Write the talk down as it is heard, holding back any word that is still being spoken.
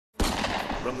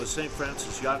From the St.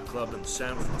 Francis Yacht Club in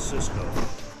San Francisco,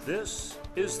 this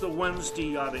is the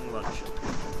Wednesday Yachting Luncheon,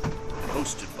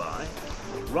 hosted by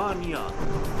Ron Young.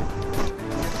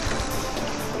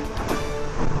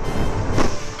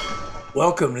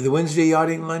 Welcome to the Wednesday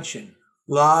Yachting Luncheon,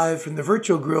 live from the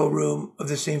virtual grill room of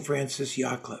the St. Francis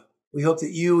Yacht Club. We hope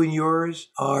that you and yours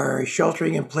are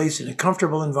sheltering in place in a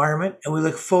comfortable environment, and we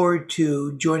look forward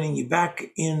to joining you back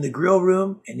in the grill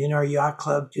room and in our yacht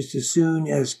club just as soon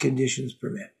as conditions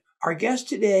permit. Our guest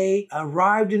today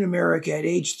arrived in America at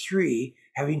age 3,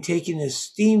 having taken a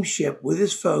steamship with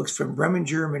his folks from Bremen,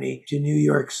 Germany to New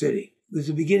York City. It was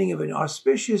the beginning of an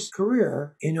auspicious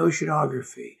career in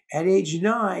oceanography. At age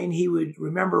 9, he would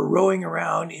remember rowing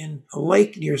around in a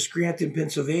lake near Scranton,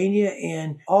 Pennsylvania,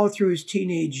 and all through his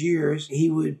teenage years,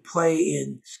 he would play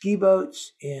in ski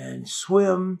boats and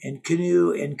swim and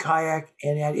canoe and kayak.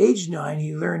 And at age 9,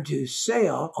 he learned to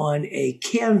sail on a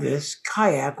canvas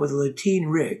kayak with a lateen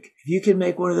rig. If you can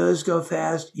make one of those go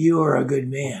fast, you are a good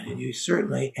man, and you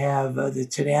certainly have the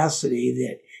tenacity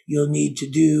that you'll need to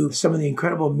do some of the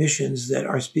incredible missions that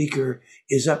our speaker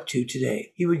is up to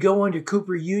today. He would go on to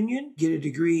Cooper Union, get a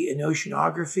degree in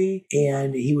oceanography,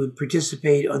 and he would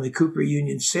participate on the Cooper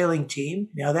Union sailing team.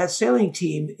 Now, that sailing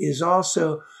team is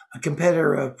also a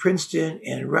competitor of Princeton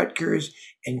and Rutgers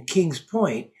and Kings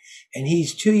Point, and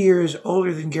he's 2 years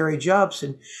older than Gary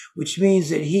Jobson, which means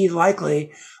that he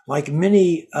likely, like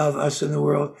many of us in the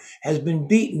world, has been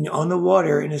beaten on the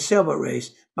water in a sailboat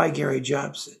race by Gary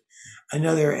Jobson,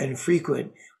 another and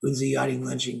frequent Wednesday Yachting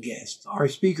Luncheon guest. Our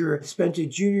speaker spent a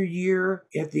junior year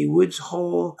at the Woods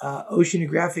Hole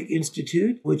Oceanographic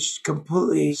Institute, which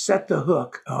completely set the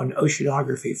hook on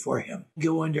oceanography for him.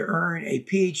 Go on to earn a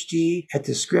PhD at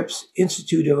the Scripps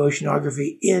Institute of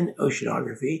Oceanography in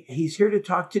oceanography. He's here to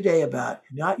talk today about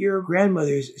not your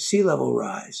grandmother's sea level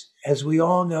rise. As we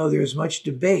all know, there's much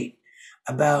debate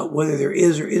about whether there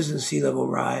is or isn't sea level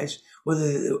rise,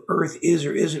 whether the Earth is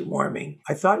or isn't warming.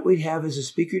 I thought we'd have as a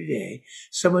speaker today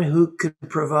someone who could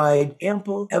provide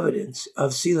ample evidence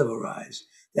of sea level rise.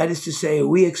 That is to say,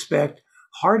 we expect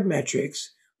hard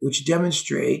metrics which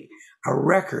demonstrate a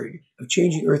record of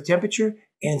changing Earth temperature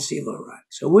and sea level rise.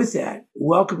 So with that,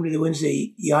 welcome to the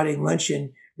Wednesday Yachting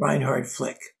Luncheon, Reinhard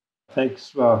Flick. Thanks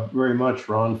very much,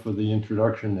 Ron, for the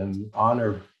introduction, and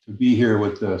honor to be here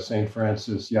with the St.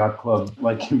 Francis Yacht Club.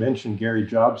 Like you mentioned, Gary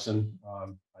Jobson,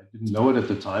 I didn't know it at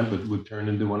the time, but would turn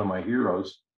into one of my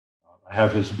heroes. I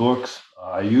have his books.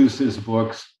 I use his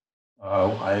books.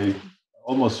 I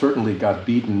almost certainly got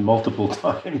beaten multiple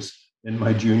times in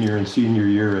my junior and senior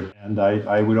year. And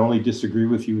I would only disagree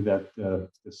with you that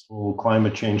this whole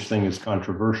climate change thing is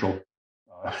controversial.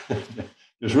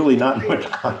 There's really not much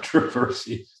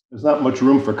controversy. There's not much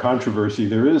room for controversy.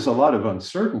 There is a lot of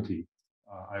uncertainty,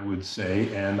 I would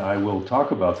say, and I will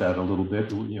talk about that a little bit,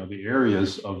 the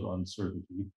areas of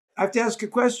uncertainty. I have to ask a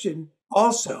question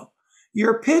also.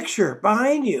 Your picture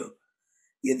behind you,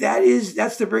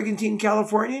 that's the Brigantine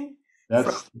Californian?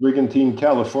 That's the Brigantine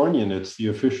Californian. It's the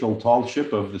official tall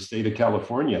ship of the state of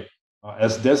California,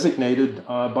 as designated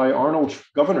by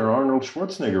Governor Arnold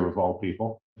Schwarzenegger, of all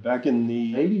people, back in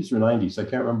the 80s or 90s. I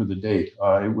can't remember the date.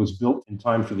 It was built in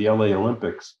time for the LA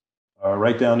Olympics,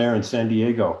 right down there in San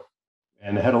Diego.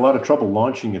 And they had a lot of trouble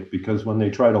launching it because when they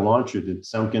tried to launch it, it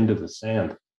sunk into the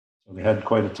sand. So they had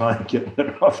quite a time getting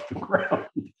it off the ground.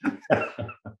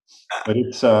 But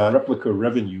it's a replica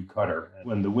revenue cutter.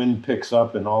 When the wind picks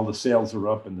up and all the sails are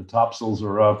up and the topsails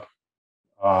are up,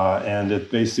 and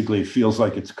it basically feels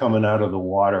like it's coming out of the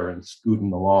water and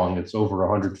scooting along. It's over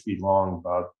 100 feet long,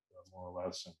 about more or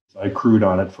less. I crewed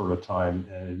on it for a time,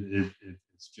 and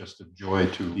it's just a joy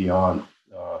to be on.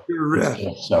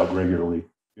 It's out regularly.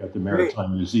 At the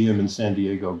Maritime Museum in San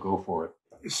Diego, go for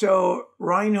it. So,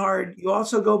 Reinhard, you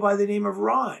also go by the name of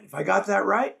Ron, if I got that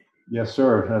right? Yes,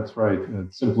 sir. That's right.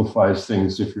 It simplifies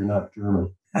things if you're not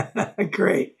German.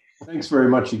 Great. Thanks very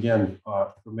much again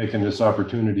for making this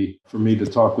opportunity for me to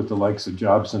talk with the likes of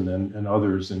Jobson and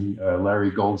others, and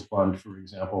Larry Goldsbond, for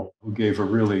example, who gave a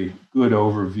really good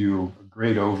overview, a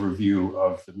great overview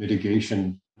of the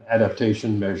mitigation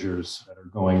adaptation measures that are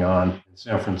going on in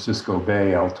San Francisco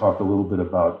Bay. I'll talk a little bit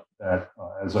about that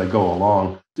as I go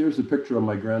along. There's a picture of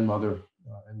my grandmother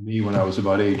and me when I was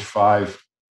about age 5,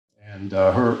 and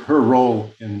her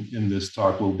role in this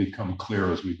talk will become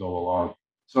clear as we go along.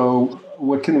 So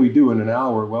what can we do in an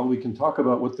hour? Well, we can talk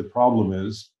about what the problem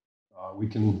is. We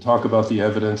can talk about the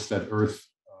evidence that Earth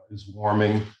is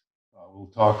warming.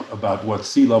 We'll talk about what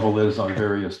sea level is on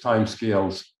various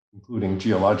timescales, including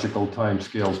geological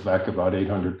timescales back about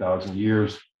 800,000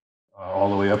 years. all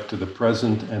the way up to the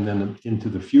present and then into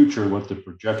the future, what the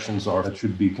projections are that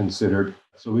should be considered.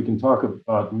 So we can talk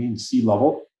about mean sea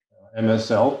level,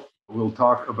 MSL. We'll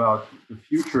talk about the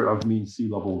future of mean sea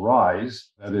level rise,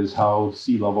 that is, how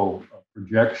sea level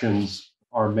projections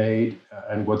are made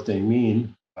and what they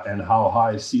mean, and how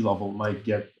high sea level might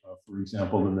get, for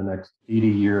example, in the next 80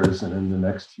 years and in the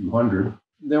next few hundred.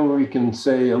 Then we can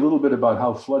say a little bit about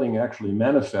how flooding actually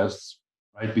manifests,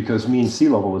 right? Because mean sea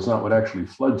level is not what actually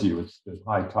floods you. It's the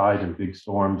high tide and big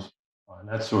storms and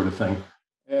that sort of thing.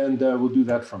 And we'll do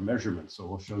that from measurements. So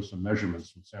we'll show some measurements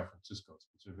from San Francisco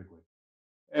specifically.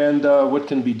 And what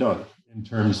can be done in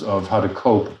terms of how to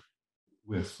cope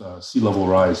with sea level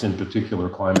rise, in particular,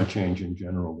 climate change in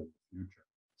general in the future.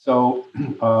 So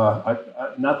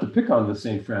not to pick on the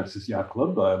St. Francis Yacht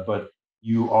Club, but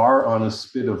you are on a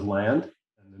spit of land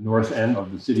in the north end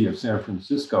of the city of San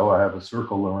Francisco. I have a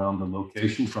circle around the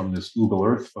location from this Google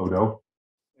Earth photo.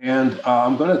 And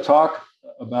I'm going to talk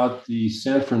about the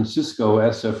San Francisco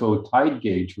SFO tide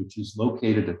gauge, which is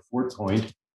located at Fort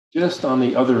Point, just on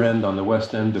the other end, on the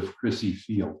west end of Crissy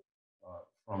Field,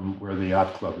 from where the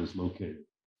Yacht Club is located.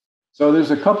 So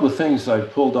there's a couple of things I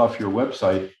pulled off your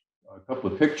website, a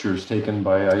couple of pictures taken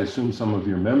by, I assume, some of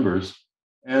your members.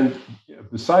 And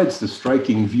besides the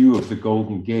striking view of the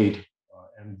Golden Gate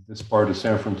and this part of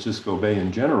San Francisco Bay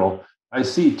in general, I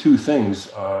see two things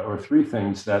or three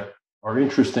things that are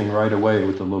interesting right away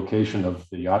with the location of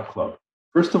the Yacht Club.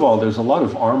 First of all, there's a lot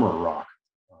of armor rock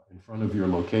in front of your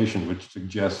location, which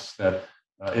suggests that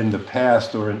in the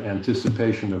past or in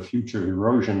anticipation of future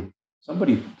erosion,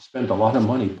 somebody spent a lot of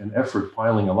money and effort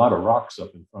piling a lot of rocks up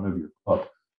in front of your club.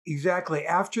 Exactly.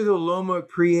 After the Loma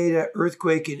Prieta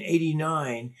earthquake in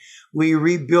 '89, we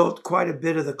rebuilt quite a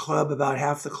bit of the club, about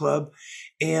half the club,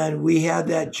 and we had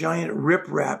that giant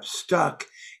riprap stuck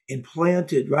and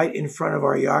planted right in front of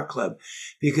our yacht club,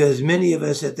 because many of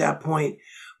us at that point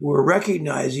were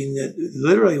recognizing that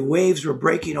literally waves were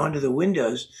breaking onto the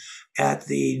windows at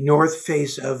the north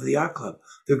face of the yacht club,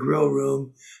 the grill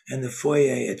room and the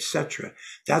foyer, etc.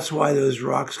 That's why those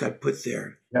rocks got put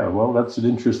there. Yeah, well, that's an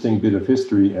interesting bit of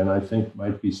history, and I think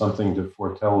might be something to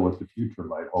foretell what the future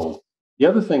might hold. The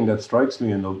other thing that strikes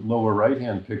me in the lower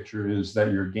right-hand picture is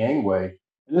that your gangway,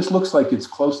 and this looks like it's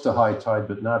close to high tide,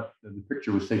 but not, the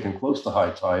picture was taken close to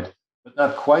high tide, but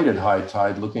not quite at high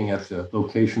tide, looking at the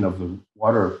location of the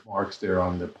water marks there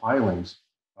on the pilings.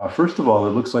 First of all,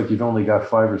 it looks like you've only got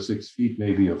 5 or 6 feet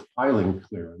maybe of piling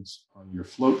clearance on your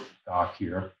float dock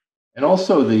here. And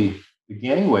also the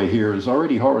gangway here is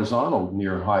already horizontal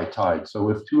near high tide. So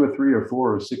with 2 or 3 or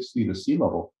 4 or 6 feet of sea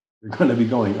level, you're going to be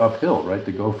going uphill, right,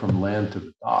 to go from land to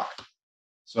the dock.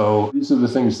 So these are the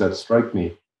things that strike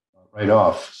me right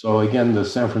off. So again, the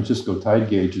San Francisco tide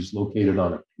gauge is located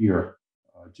on a pier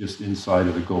just inside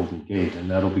of the Golden Gate, and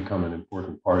that'll become an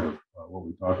important part of what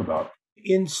we talk about.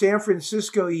 In San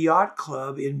Francisco Yacht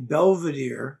Club in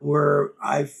Belvedere, where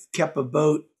I've kept a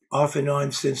boat off and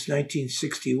on since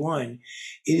 1961,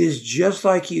 it is just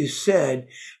like you said,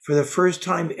 for the first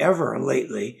time ever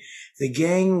lately, the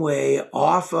gangway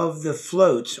off of the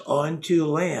floats onto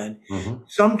land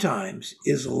sometimes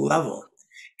is level.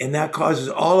 And that causes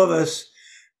all of us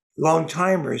long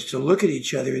timers to look at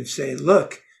each other and say,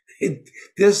 look,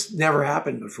 this never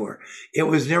happened before. It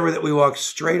was never that we walked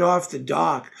straight off the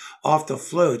dock, off the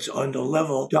floats onto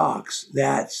level docks.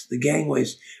 That's the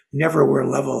gangways never were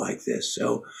level like this.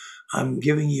 So I'm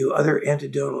giving you other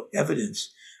anecdotal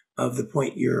evidence of the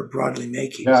point you're broadly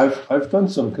making. Yeah, I've done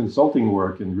some consulting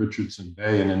work in Richardson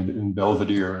Bay and in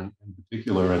Belvedere in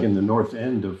particular, and in the north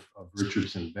end of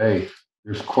Richardson Bay.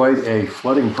 There's quite a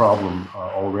flooding problem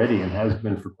already and has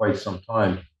been for quite some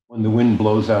time when the wind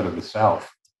blows out of the south.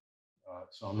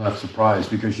 So I'm not surprised,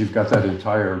 because you've got that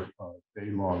entire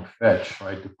day-long fetch,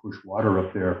 right, to push water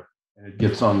up there, and it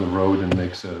gets on the road and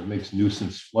makes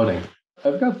nuisance flooding.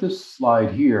 I've got this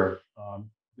slide here.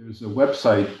 There's a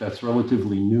website that's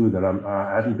relatively new that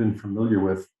I hadn't been familiar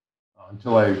with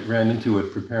until I ran into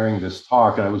it preparing this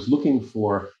talk, and I was looking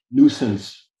for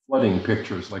nuisance flooding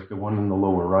pictures like the one in the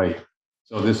lower right.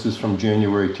 So this is from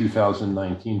January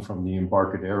 2019 from the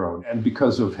Embarcadero, and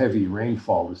because of heavy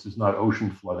rainfall, this is not ocean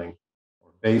flooding,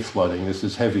 bay flooding. This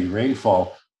is heavy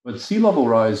rainfall, but sea level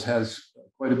rise has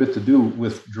quite a bit to do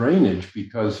with drainage,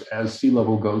 because as sea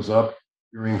level goes up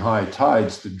during high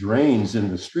tides, the drains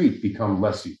in the street become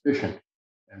less efficient.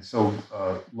 And so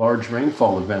large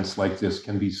rainfall events like this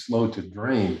can be slow to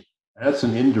drain. And that's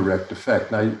an indirect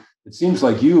effect. Now, it seems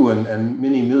like you and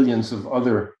many millions of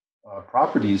other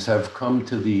properties have come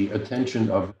to the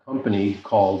attention of a company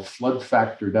called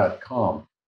floodfactor.com.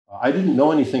 I didn't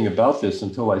know anything about this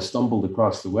until I stumbled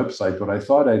across the website, but I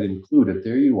thought I'd include it.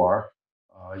 There you are.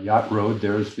 Yacht Road.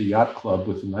 There's the Yacht Club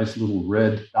with a nice little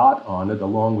red dot on it,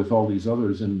 along with all these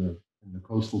others in the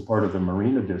coastal part of the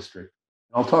Marina District.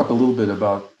 I'll talk a little bit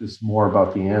about this, more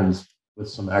about the ends with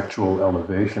some actual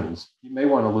elevations. You may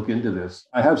want to look into this.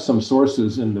 I have some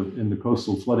sources in the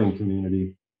coastal flooding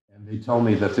community, and they tell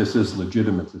me that this is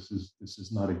legitimate. This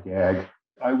is not a gag.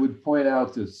 I would point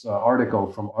out this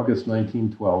article from August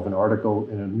 1912, an article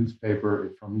in a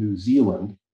newspaper from New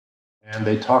Zealand, and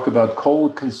they talk about coal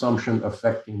consumption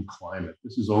affecting climate.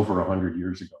 This is over 100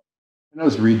 years ago. And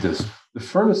let's read this. The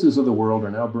furnaces of the world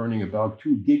are now burning about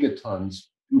 2 gigatons,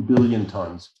 2 billion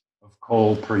tons of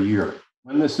coal per year.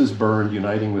 When this is burned,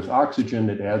 uniting with oxygen,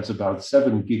 it adds about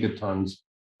 7 gigatons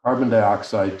carbon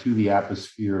dioxide to the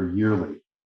atmosphere yearly.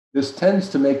 This tends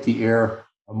to make the air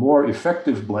a more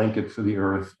effective blanket for the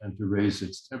Earth and to raise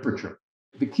its temperature.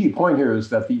 The key point here is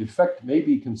that the effect may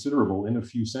be considerable in a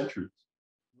few centuries,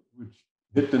 which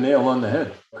hit the nail on the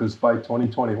head, because by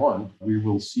 2021, we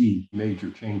will see major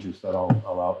changes that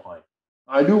I'll outline.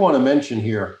 I do want to mention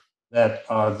here that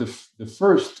the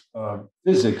first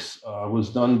physics was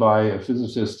done by a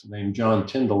physicist named John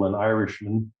Tyndall, an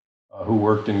Irishman who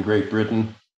worked in Great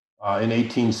Britain. In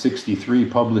 1863,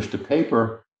 published a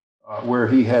paper where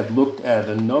he had looked at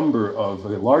a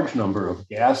large number of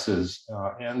gases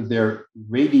and their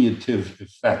radiative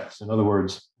effects. In other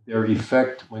words, their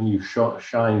effect when you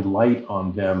shined light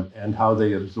on them and how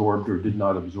they absorbed or did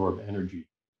not absorb energy.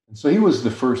 And so he was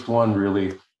the first one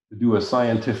really to do a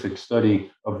scientific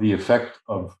study of the effect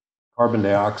of carbon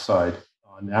dioxide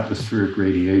on atmospheric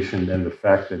radiation and the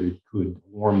fact that it could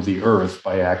warm the Earth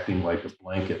by acting like a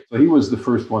blanket. So he was the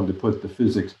first one to put the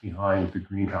physics behind the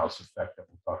greenhouse effect that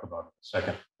we'll talk about in a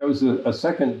second. There was a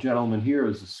second gentleman here,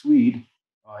 is a Swede.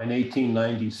 In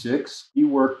 1896, he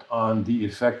worked on the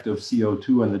effect of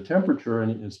CO2 and the temperature,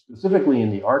 and specifically in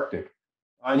the Arctic.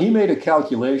 And he made a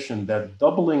calculation that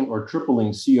doubling or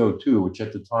tripling CO2, which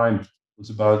at the time was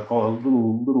about a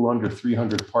little under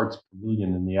 300 parts per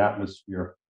million in the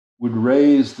atmosphere, would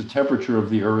raise the temperature of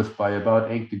the Earth by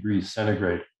about 8 degrees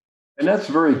centigrade. And that's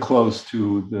very close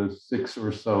to the 6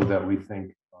 or so that we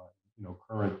think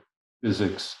current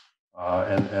physics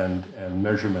and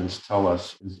measurements tell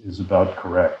us is about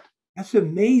correct. That's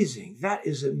amazing. That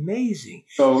is amazing.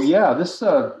 So yeah, this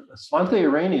Svante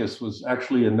Arrhenius was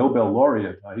actually a Nobel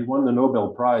laureate. He won the Nobel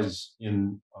Prize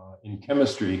in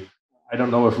chemistry. I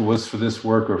don't know if it was for this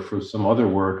work or for some other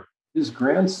work. His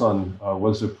grandson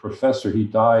was a professor. He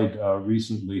died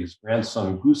recently. His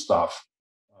grandson,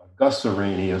 Gus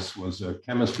Arrhenius, was a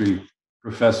chemistry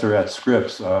professor at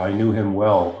Scripps. I knew him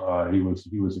well. He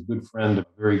was a good friend, a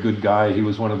very good guy. He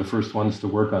was one of the first ones to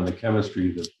work on the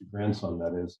chemistry, the grandson,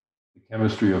 that is, the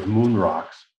chemistry of moon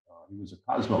rocks. He was a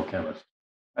cosmochemist.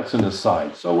 That's an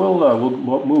aside. So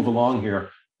we'll move along here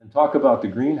and talk about the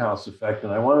greenhouse effect.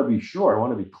 And I want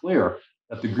to be clear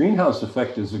that the greenhouse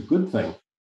effect is a good thing,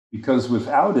 because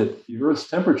without it, the Earth's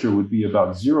temperature would be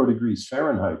about 0 degrees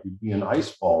Fahrenheit. It would be an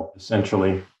ice ball,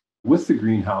 essentially. With the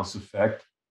greenhouse effect,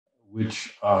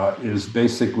 which is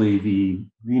basically the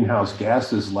greenhouse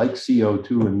gases like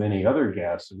CO2 and many other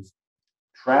gases,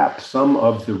 trap some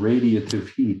of the radiative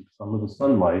heat, some of the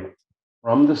sunlight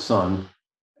from the sun,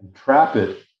 and trap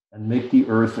it and make the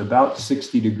Earth about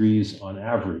 60 degrees on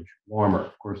average warmer.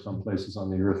 Of course, some places on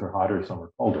the Earth are hotter, some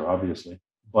are colder, obviously.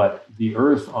 But the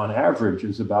Earth on average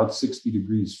is about 60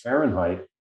 degrees Fahrenheit,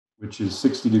 which is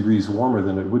 60 degrees warmer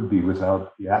than it would be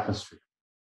without the atmosphere.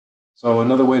 So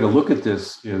another way to look at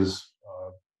this is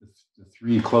the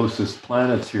 3 closest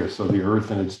planets here, so the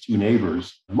Earth and its 2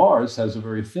 neighbors. Mars has a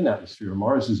very thin atmosphere.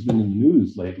 Mars has been in the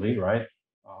news lately, right?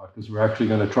 Because we're actually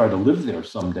going to try to live there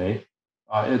someday.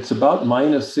 It's about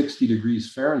minus 60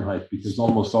 degrees Fahrenheit because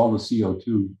almost all the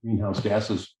CO2 greenhouse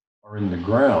gases are in the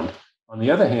ground. On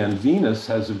the other hand, Venus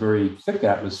has a very thick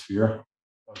atmosphere.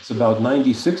 It's about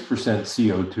 96%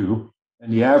 CO2,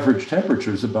 and the average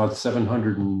temperature is about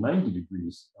 790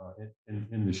 degrees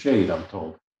in the shade, I'm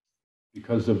told.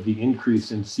 Because of the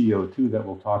increase in CO2 that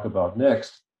we'll talk about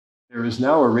next, there is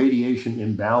now a radiation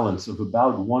imbalance of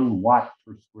about 1 watt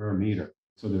per square meter.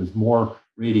 So there's more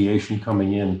radiation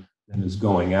coming in than is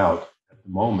going out at the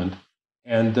moment.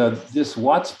 And this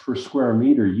watts per square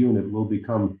meter unit will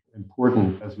become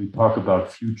important as we talk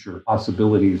about future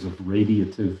possibilities of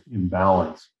radiative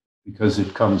imbalance, because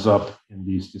it comes up in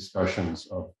these discussions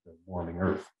of the warming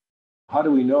Earth. How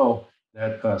do we know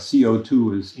that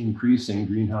CO2 is increasing,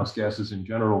 greenhouse gases in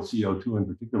general, CO2 in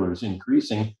particular is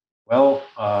increasing? Well,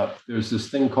 there's this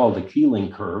thing called the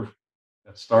Keeling curve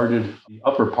that started the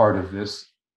upper part of this,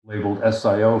 labeled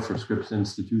SIO for Scripps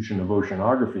Institution of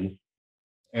Oceanography.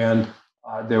 And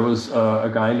There was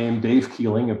a guy named Dave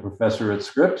Keeling, a professor at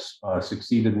Scripps,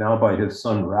 succeeded now by his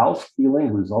son Ralph Keeling,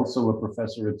 who's also a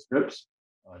professor at Scripps.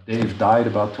 Dave died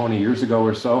about 20 years ago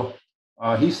or so.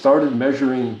 He started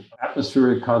measuring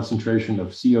atmospheric concentration of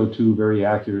CO2 very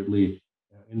accurately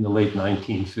in the late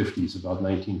 1950s, about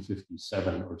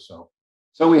 1957 or so.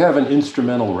 So we have an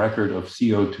instrumental record of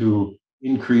CO2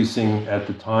 increasing. At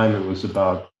the time, it was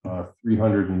about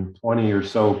 320 or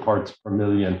so parts per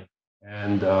million.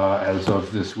 And as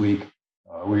of this week,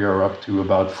 we are up to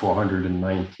about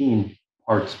 419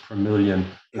 parts per million.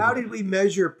 How did we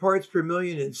measure parts per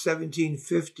million in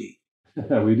 1750?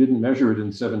 We didn't measure it in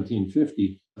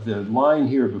 1750. The line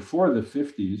here before the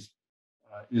 50s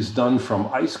is done from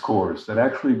ice cores that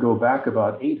actually go back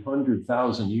about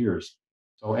 800,000 years.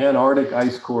 So Antarctic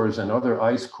ice cores and other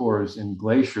ice cores in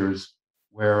glaciers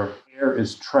where air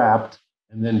is trapped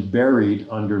and then buried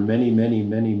under many, many,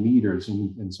 many meters,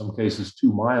 and in some cases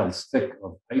 2 miles thick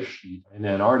of ice sheet in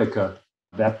Antarctica,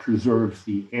 that preserves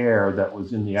the air that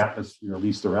was in the atmosphere, at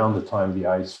least around the time the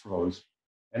ice froze.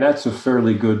 And that's a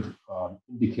fairly good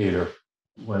indicator.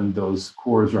 When those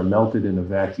cores are melted in a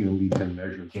vacuum, we can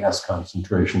measure gas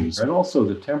concentrations and also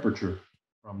the temperature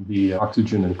from the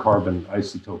oxygen and carbon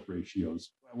isotope ratios.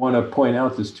 I want to point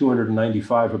out this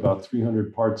 295, about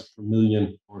 300 parts per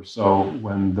million or so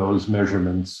when those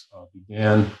measurements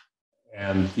began.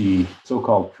 And the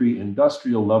so-called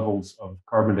pre-industrial levels of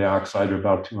carbon dioxide are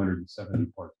about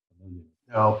 270 parts per million.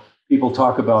 Now, people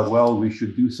talk about, well, we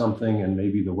should do something, and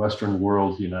maybe the Western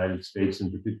world, the United States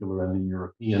in particular, and the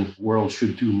European world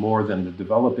should do more than the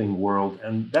developing world.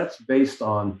 And that's based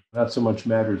on not so much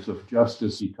matters of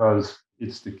justice, because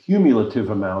it's the cumulative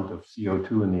amount of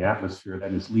CO2 in the atmosphere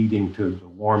that is leading to the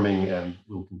warming and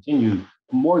will continue.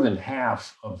 More than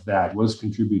half of that was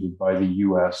contributed by the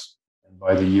US and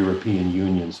by the European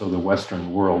Union, so the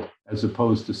Western world, as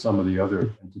opposed to some of the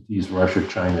other entities, Russia,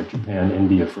 China, Japan,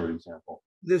 India, for example.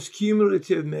 This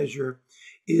cumulative measure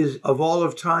is of all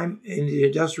of time in the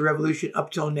Industrial Revolution up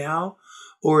till now,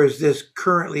 or is this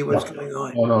currently what's going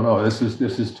on? No. This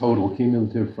is total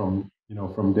cumulative from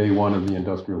day one of the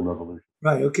Industrial Revolution.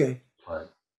 Right. Okay. Right.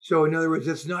 So in other words,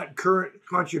 it's not current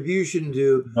contribution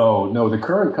to. No. The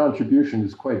current contribution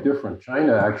is quite different.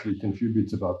 China actually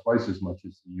contributes about twice as much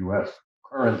as the U.S.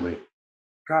 currently.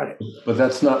 Got it. But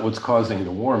that's not what's causing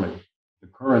the warming. The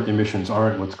current emissions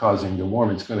aren't what's causing the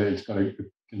warming. It's going to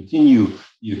continue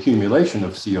the accumulation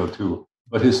of CO2.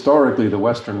 But historically, the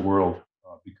Western world,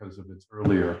 because of its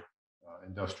earlier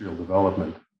industrial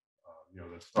development,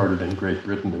 that started in Great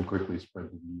Britain and quickly spread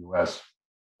to the U.S.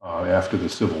 After the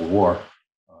Civil War,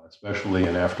 especially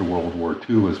and after World War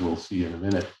II, as we'll see in a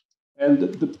minute. And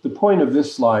the point of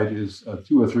this slide is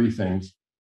 2 or 3 things.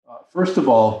 First of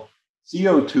all,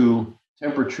 CO2,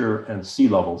 temperature, and sea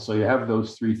level. So you have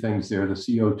those 3 things there, the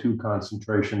CO2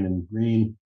 concentration in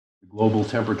green, the global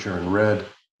temperature in red,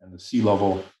 and the sea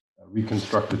level,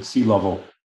 reconstructed sea level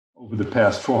over the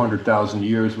past 400,000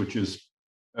 years, which is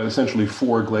essentially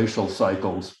 4 glacial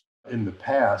cycles in the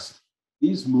past.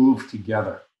 These move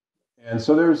together. And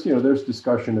so there's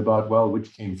discussion about, well,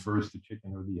 which came first, the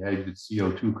chicken or the egg? Did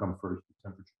CO2 come first? Did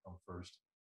temperature come first?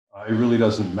 It really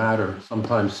doesn't matter.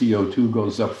 Sometimes CO2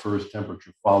 goes up first,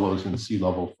 temperature follows, and sea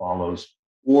level follows.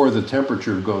 Or the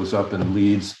temperature goes up and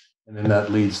leads, and then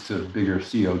that leads to bigger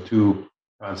CO2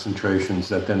 concentrations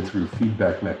that then through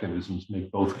feedback mechanisms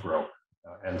make both grow,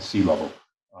 and sea level.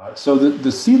 So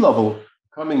the sea level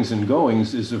comings and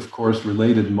goings is, of course,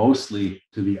 related mostly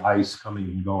to the ice coming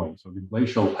and going. So the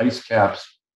glacial ice caps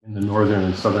in the northern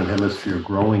and southern hemisphere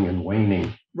growing and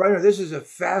waning. Reinhard, this is a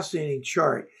fascinating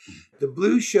chart. The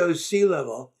blue shows sea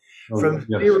level from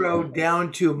 0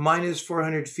 down to minus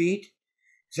 400 feet.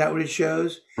 Is that what it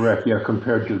shows? Correct, yeah,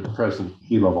 compared to the present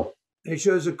sea level. And it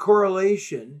shows a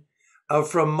correlation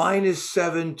from minus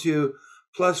 7 to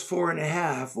plus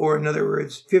 4.5, or in other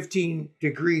words, 15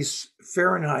 degrees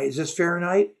Fahrenheit. Is this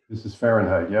Fahrenheit? This is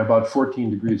Fahrenheit, yeah, about 14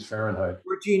 degrees Fahrenheit.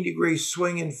 14 degrees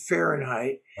swing in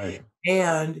Fahrenheit, right.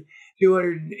 And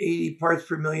 280 parts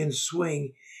per million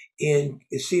swing in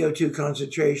CO2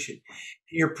 concentration.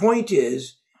 And your point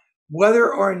is, whether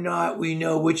or not we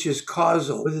know which is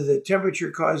causal, whether the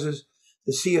temperature causes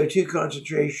the CO2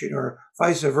 concentration or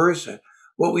vice versa,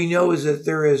 what we know is that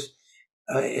there is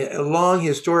a long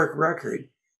historic record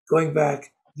going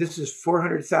back, this is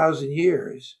 400,000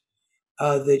 years,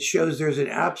 that shows there's an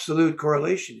absolute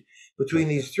correlation between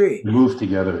these 3. They move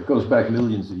together. It goes back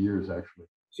millions of years, actually.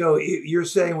 So you're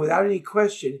saying without any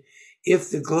question,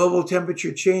 if the global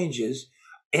temperature changes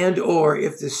and or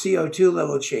if the CO2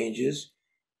 level changes,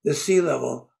 the sea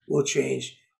level will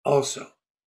change also.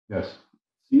 Yes.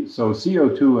 So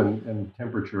CO2 and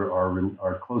temperature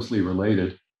are closely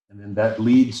related, and then that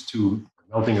leads to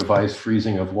melting of ice,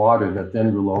 freezing of water, that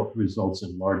then results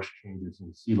in large changes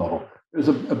in sea level. There's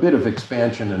a bit of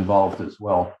expansion involved as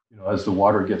well. As the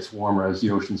water gets warmer, as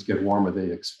the oceans get warmer,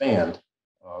 they expand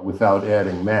without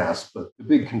adding mass. But the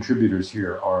big contributors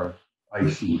here are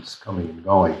ice sheets coming and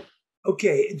going.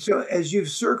 Okay, and so as you've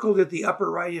circled at the upper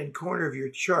right-hand corner of your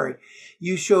chart,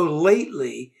 you show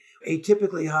lately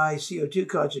atypically high CO2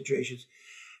 concentrations.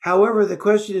 However, the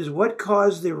question is, what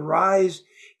caused the rise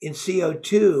in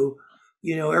CO2,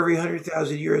 every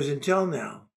 100,000 years until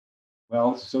now?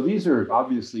 Well, so these are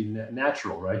obviously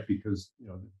natural, right? Because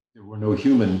there were no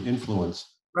human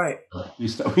influence, Right. at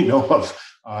least that we know of,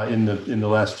 in the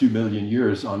last few million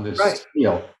years on this Right.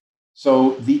 scale.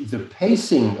 So the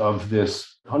pacing of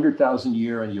this 100,000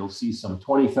 year, and you'll see some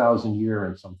 20,000 year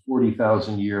and some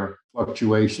 40,000 year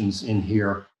fluctuations in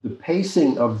here. The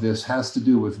pacing of this has to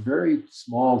do with very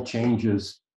small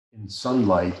changes in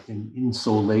sunlight, in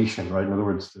insolation, right? In other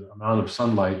words, the amount of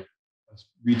sunlight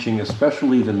reaching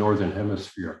especially the northern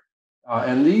hemisphere.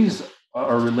 And these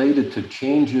are related to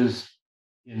changes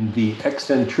in the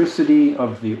eccentricity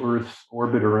of the Earth's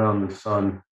orbit around the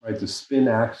sun, right? The spin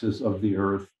axis of the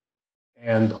Earth,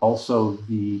 and also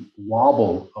the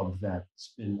wobble of that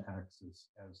spin axis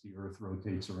as the Earth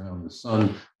rotates around the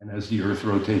sun and as the Earth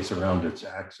rotates around its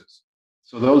axis.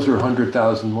 So those are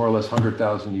 100,000, more or less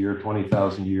 100,000 year,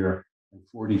 20,000 year, and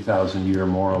 40,000 year,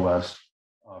 more or less,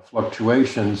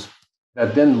 fluctuations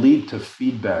that then lead to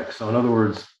feedback. So in other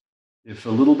words, if a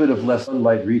little bit of less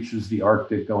sunlight reaches the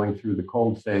Arctic going through the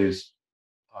cold phase,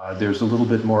 there's a little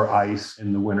bit more ice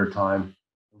in the wintertime,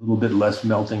 a little bit less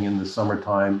melting in the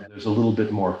summertime. There's a little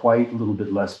bit more white, a little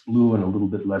bit less blue, and a little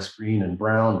bit less green and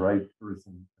brown, right? Earth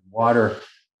and water.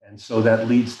 And so that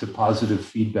leads to positive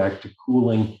feedback to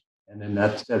cooling. And then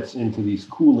that sets into these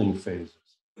cooling phases.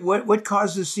 What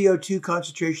causes CO2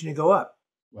 concentration to go up?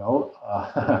 Well,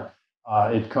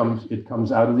 it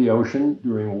comes out of the ocean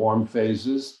during warm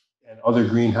phases and other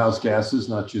greenhouse gases,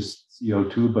 not just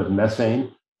CO2, but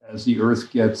methane. As the Earth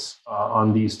gets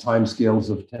on these timescales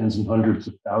of tens and hundreds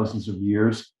of thousands of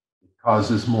years, it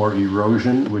causes more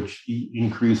erosion, which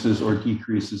increases or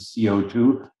decreases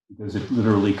CO2 because it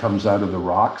literally comes out of the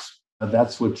rocks.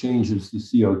 That's what changes the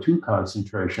CO2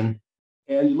 concentration.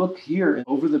 And you look here,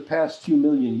 over the past few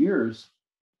million years,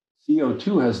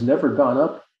 CO2 has never gone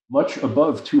up much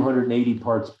above 280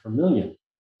 parts per million.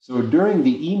 So during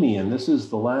the Eemian, this is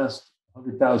the last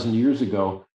 100,000 years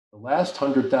ago, the last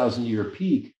 100,000 year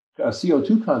peak,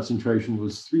 CO2 concentration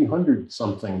was 300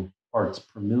 something parts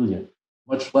per million,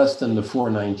 much less than the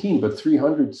 419, but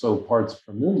 300 so parts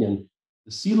per million.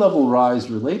 The sea level rise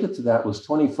related to that was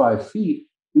 25 feet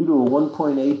due to a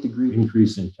 1.8 degree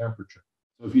increase in temperature.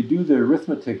 So if you do the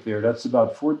arithmetic there, that's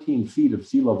about 14 feet of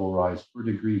sea level rise per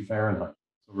degree Fahrenheit.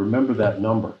 So remember that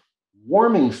number.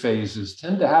 Warming phases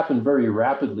tend to happen very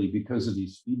rapidly because of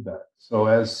these feedbacks. So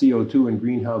as CO2 and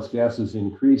greenhouse gases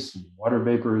increase, and water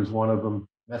vapor is one of them,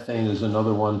 methane is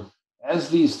another one. As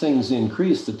these things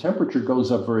increase, the temperature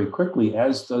goes up very quickly,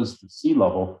 as does the sea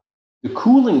level. The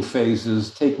cooling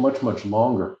phases take much, much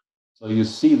longer. So you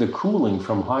see the cooling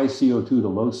from high CO2 to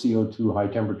low CO2, high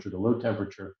temperature to low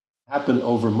temperature, happen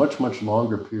over much, much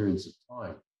longer periods of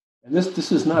time. And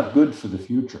this is not good for the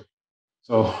future.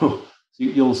 So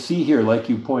you'll see here, like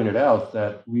you pointed out,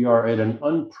 that we are at an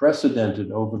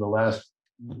unprecedented, over the last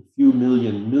few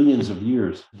millions of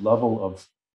years, level of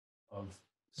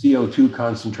CO2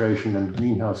 concentration and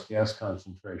greenhouse gas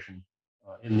concentration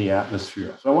in the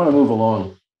atmosphere. So I want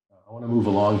to move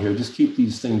along here. Just keep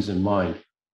these things in mind.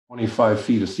 25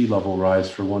 feet of sea level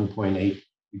rise for 1.8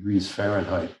 degrees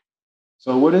Fahrenheit.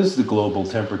 So what is the global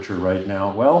temperature right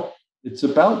now? Well, it's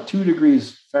about 2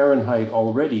 degrees Fahrenheit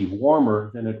already warmer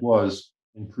than it was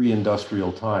in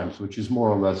pre-industrial times, which is more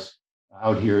or less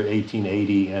out here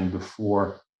 1880 and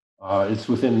before. This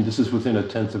is within a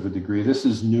tenth of a degree. This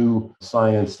is new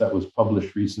science that was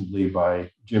published recently by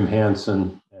Jim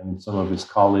Hansen and some of his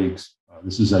colleagues.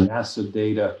 This is a NASA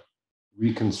data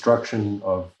reconstruction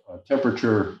of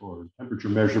temperature or temperature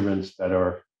measurements that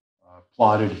are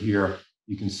plotted here.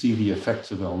 You can see the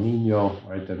effects of El Nino,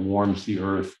 right, that warms the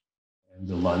Earth, and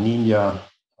the La Nina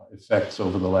effects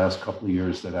over the last couple of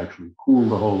years that actually cool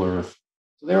the whole Earth.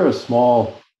 So there are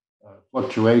small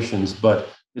fluctuations, but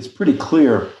it's pretty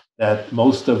clear that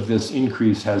most of this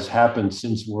increase has happened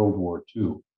since World War II.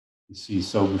 You see,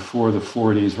 so before the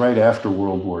 40s, right after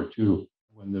World War II,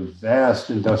 when the vast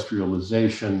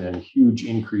industrialization and huge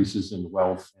increases in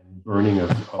wealth and burning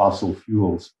of fossil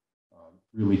fuels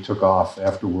really took off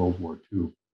after World War II.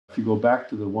 If you go back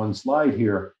to the one slide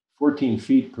here, 14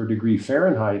 feet per degree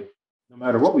Fahrenheit, no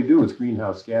matter what we do with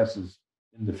greenhouse gases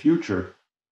in the future,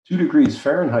 2 degrees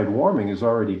Fahrenheit warming is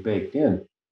already baked in.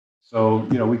 So,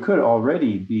 we could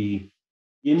already be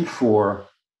in for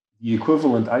the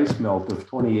equivalent ice melt of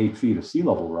 28 feet of sea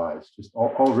level rise, just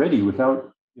already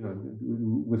without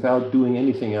doing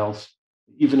anything else,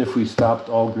 even if we stopped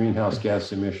all greenhouse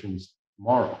gas emissions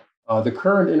tomorrow. The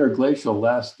current interglacial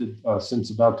lasted since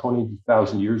about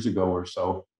 20,000 years ago or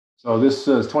so. So this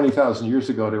 20,000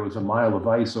 years ago, there was a mile of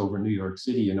ice over New York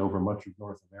City and over much of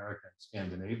North America and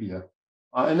Scandinavia.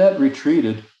 And that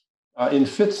retreated in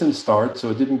fits and starts,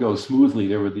 so it didn't go smoothly.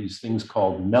 There were these things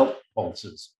called melt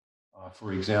pulses,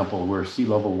 for example, where sea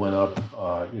level went up,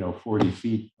 40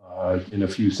 feet in a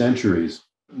few centuries.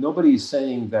 Nobody's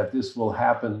saying that this will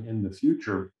happen in the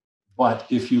future, but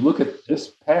if you look at this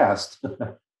past,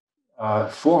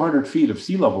 400 feet of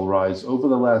sea level rise over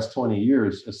the last 20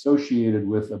 years associated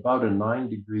with about a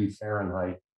 9-degree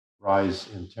Fahrenheit rise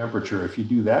in temperature. If you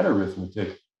do that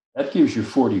arithmetic, that gives you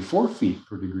 44 feet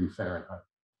per degree Fahrenheit,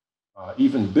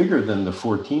 even bigger than the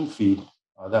 14 feet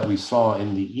that we saw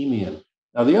in the Eemian.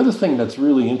 Now, the other thing that's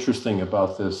really interesting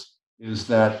about this is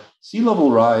that sea level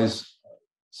rise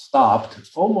stopped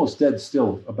almost dead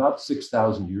still about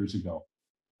 6,000 years ago.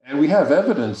 And we have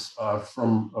evidence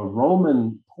from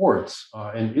Roman ports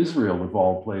in Israel, of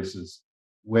all places,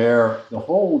 where the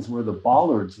holes where the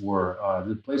bollards were,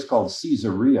 the place called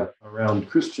Caesarea around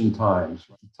Christian times.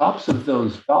 The tops of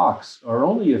those docks are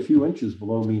only a few inches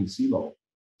below mean sea level.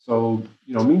 So,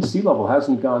 mean sea level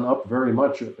hasn't gone up very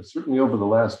much, certainly over the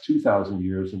last 2,000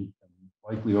 years and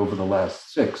likely over the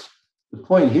last 6. The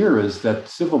point here is that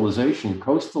civilization,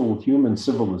 coastal human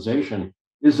civilization,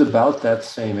 is about that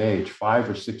same age,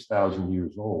 5,000 or 6,000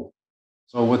 years old.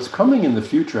 So what's coming in the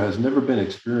future has never been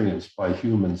experienced by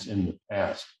humans in the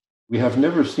past. We have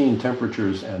never seen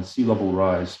temperatures and sea level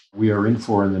rise we are in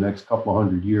for in the next couple of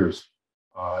hundred years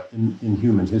in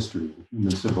human history, in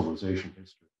human civilization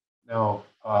history. Now,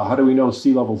 how do we know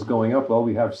sea level's going up? Well,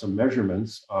 we have some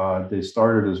measurements. They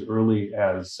started as early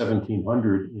as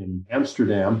 1700 in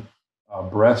Amsterdam.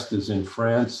 Brest is in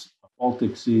France,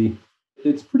 Baltic Sea.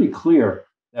 It's pretty clear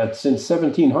that since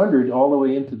 1700 all the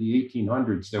way into the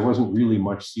 1800s, there wasn't really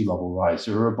much sea level rise.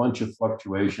 There were a bunch of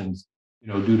fluctuations,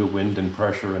 due to wind and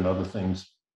pressure and other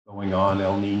things going on,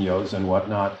 El Niños and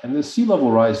whatnot. And the sea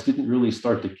level rise didn't really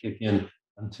start to kick in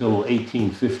until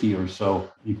 1850 or so.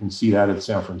 You can see that at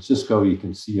San Francisco, you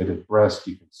can see it at Brest,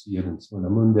 you can see it in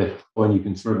Swinemunde, and you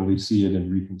can certainly see it in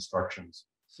reconstructions.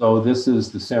 So this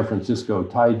is the San Francisco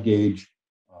tide gauge.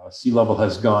 Sea level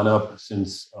has gone up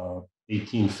since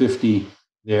 1850.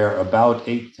 They're about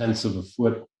 0.8 of a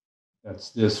foot. That's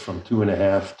this from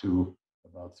 2.5 to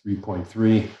about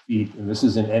 3.3 feet. And this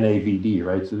is in NAVD,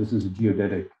 right? So this is a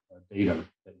geodetic datum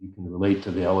that you can relate to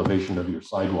the elevation of your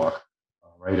sidewalk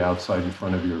right outside in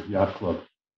front of your yacht club.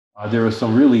 There are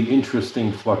some really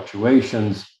interesting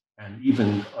fluctuations and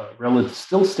even relative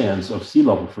still stands of sea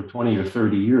level for 20 or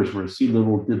 30 years where sea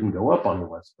level didn't go up on the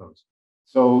West Coast.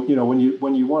 So, when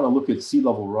you want to look at sea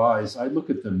level rise, I look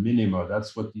at the minima.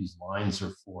 That's what these lines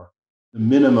are for. The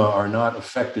minima are not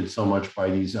affected so much by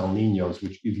these El Niños,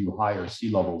 which give you higher sea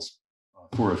levels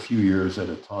for a few years at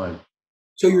a time.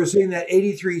 So you're saying that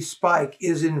 83 spike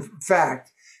is in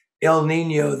fact El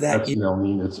Nino That's an El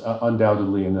Nino. It's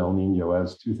undoubtedly an El Nino,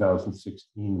 as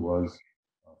 2016 was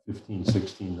 15,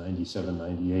 16, 97,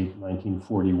 98,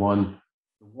 1941.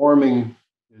 The warming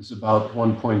is about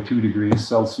 1.2 degrees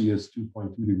Celsius,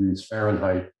 2.2 degrees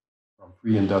Fahrenheit from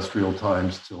pre-industrial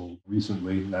times till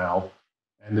recently now.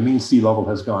 And the mean sea level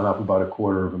has gone up about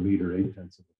 1/4 of a meter, 0.8 of a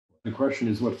foot. The question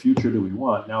is, what future do we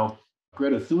want? Now,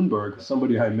 Greta Thunberg,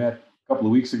 somebody I met a couple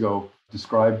of weeks ago,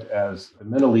 described as a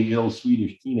mentally ill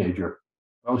Swedish teenager.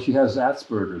 Well, she has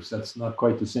Asperger's. That's not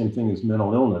quite the same thing as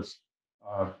mental illness.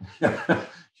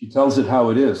 She tells it how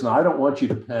it is. Now, I don't want you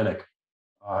to panic.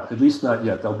 At least not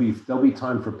yet. There'll be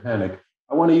time for panic.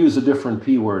 I want to use a different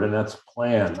P word, and that's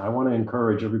plan. I want to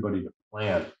encourage everybody to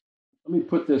plan. Let me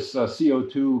put this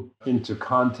CO2 into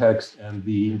context and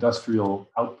the industrial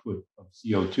output of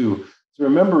CO2. So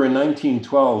remember in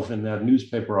 1912, in that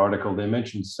newspaper article, they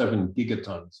mentioned 7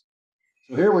 gigatons.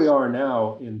 So here we are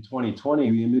now in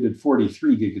 2020, we emitted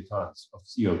 43 gigatons of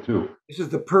CO2. This is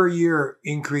the per year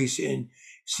increase in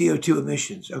CO2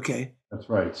 emissions. Okay. That's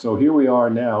right. So here we are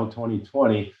now,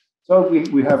 2020. So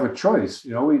we have a choice.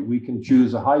 We can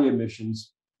choose a high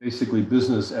emissions, basically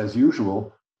business as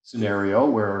usual scenario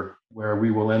where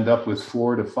we will end up with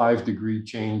 4 to 5 degree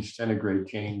change, centigrade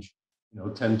change,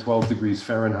 10, 12 degrees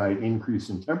Fahrenheit increase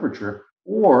in temperature,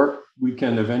 or we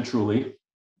can eventually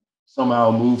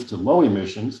somehow move to low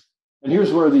emissions, And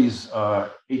here's where these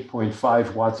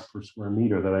 8.5 watts per square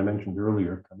meter that I mentioned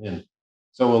earlier come in.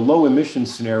 So a low emission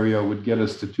scenario would get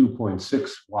us to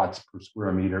 2.6 watts per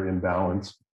square meter in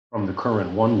balance from the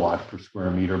current 1 watt per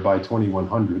square meter by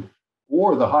 2100.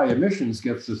 Or the high emissions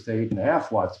gets us to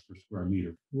 8.5 watts per square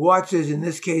meter. Watts is, in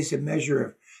this case, a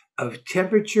measure of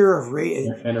temperature, of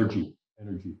energy,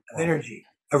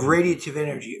 of radiative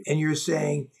energy. And you're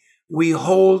saying we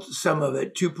hold some of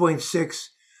it, 2.6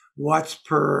 watts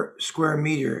per square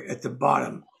meter at the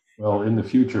bottom. Well, in the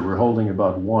future, we're holding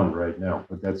about 1 right now,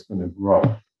 but that's going to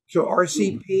grow. So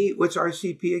RCP, what's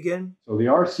RCP again? So the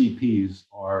RCPs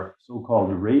are so-called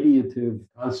radiative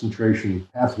concentration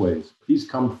pathways. These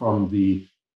come from the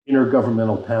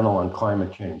Intergovernmental Panel on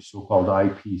Climate Change, so-called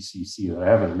IPCC, that I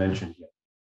haven't mentioned yet.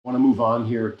 I want to move on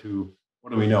here to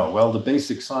what do we know? Well, the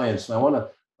basic science. And I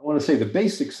want to say the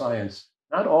basic science,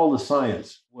 not all the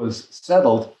science, was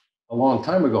settled a long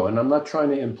time ago. And I'm not trying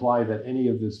to imply that any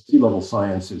of this sea level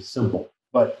science is simple,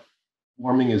 but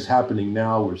warming is happening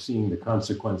now. We're seeing the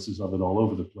consequences of it all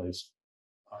over the place.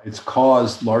 It's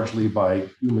caused largely by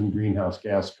human greenhouse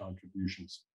gas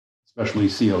contributions, especially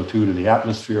CO2 to the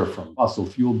atmosphere from fossil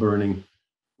fuel burning.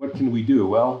 What can we do?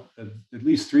 Well, at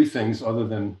least 3 things other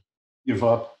than give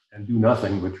up and do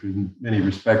nothing, which in many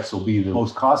respects will be the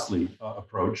most costly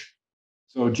approach.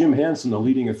 So Jim Hansen, the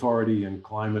leading authority in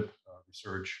climate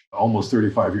research, almost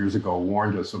 35 years ago,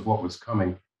 warned us of what was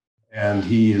coming. And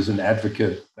he is an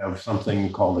advocate of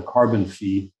something called a carbon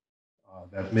fee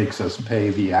that makes us pay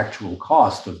the actual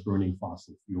cost of burning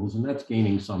fossil fuels. And that's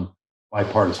gaining some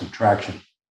bipartisan traction.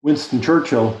 Winston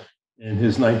Churchill, in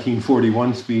his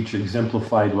 1941 speech,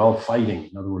 exemplified, well, fighting.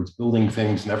 In other words, building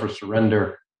things, never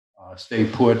surrender, stay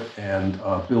put, and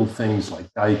build things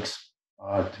like dikes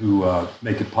to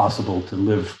make it possible to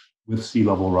live with sea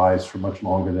level rise for much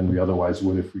longer than we otherwise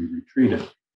would if we retreated.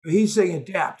 He's saying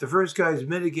adapt. The first guy's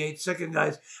mitigate, second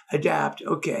guy's adapt.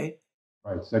 Okay.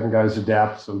 Right. Second guy's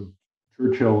adapt. So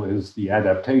Churchill is the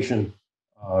adaptation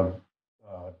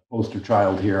poster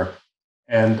child here.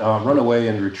 And run away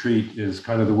and retreat is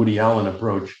kind of the Woody Allen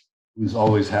approach, who's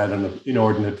always had an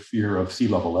inordinate fear of sea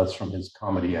level. That's from his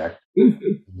comedy act in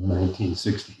the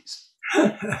 1960s.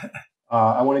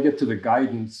 I want to get to the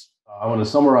guidance. I want to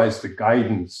summarize the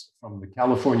guidance from the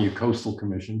California Coastal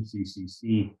Commission,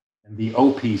 CCC, and the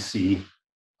OPC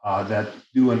that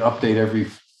do an update every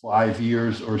 5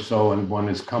 years or so, and one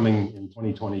is coming in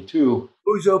 2022.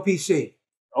 Who's OPC?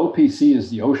 OPC is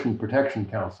the Ocean Protection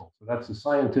Council. So that's the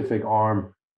scientific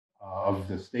arm of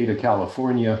the state of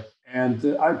California.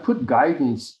 And I put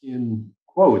guidance in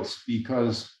quotes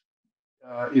because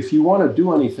if you want to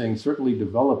do anything, certainly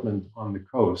development on the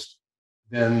coast,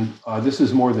 then this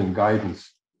is more than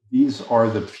guidance. These are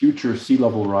the future sea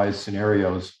level rise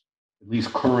scenarios, at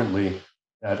least currently,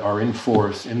 that are in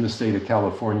force in the state of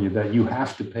California that you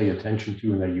have to pay attention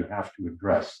to and that you have to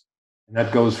address. And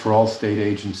that goes for all state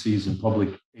agencies and public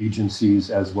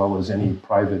agencies, as well as any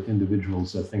private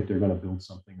individuals that think they're going to build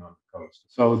something on the coast.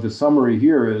 So the summary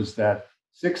here is that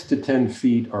 6 to 10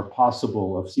 feet are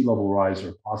possible of sea level rise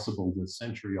are possible this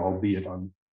century, albeit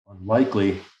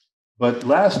unlikely. But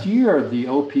last year, the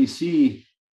OPC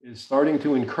is starting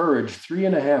to encourage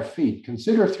 3.5 feet.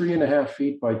 Consider 3.5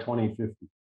 feet by 2050.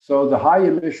 So the high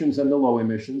emissions and the low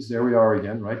emissions, there we are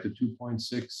again, right? The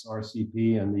 2.6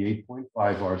 RCP and the 8.5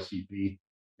 RCP.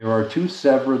 There are 2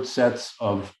 separate sets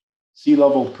of sea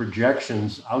level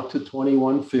projections out to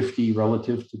 2150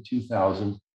 relative to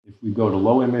 2000 if we go to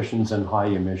low emissions and high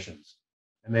emissions.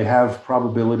 And they have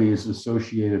probabilities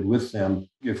associated with them.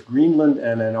 If Greenland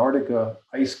and Antarctica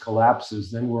ice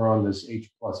collapses, then we're on this H++.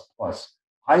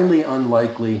 Highly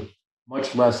unlikely,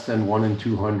 much less than 1 in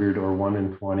 200 or 1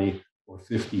 in 20 or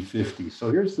 50-50.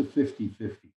 So here's the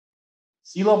 50-50.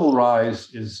 Sea level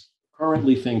rise is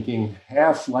currently thinking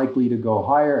half likely to go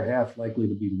higher, half likely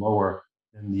to be lower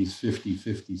than these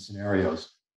 50-50 scenarios.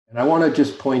 And I want to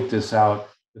just point this out.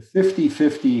 The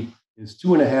 50-50 is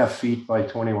 2.5 feet by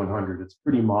 2100. It's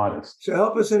pretty modest. So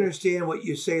help us understand what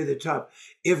you say at the top.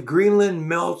 If Greenland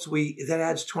melts, that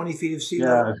adds 20 feet of sea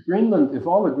level? Yeah, if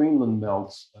all of Greenland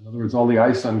melts, in other words, all the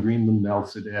ice on Greenland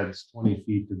melts, it adds 20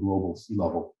 feet to global sea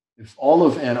level. If all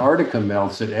of Antarctica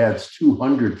melts, it adds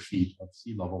 200 feet of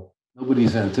sea level.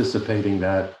 Nobody's anticipating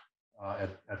that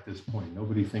at this point.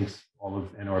 Nobody thinks all of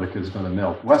Antarctica is going to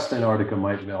melt. West Antarctica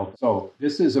might melt. So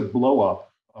this is a blow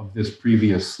up of this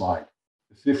previous slide.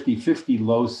 The 50-50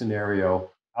 low scenario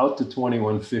out to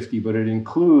 2150, but it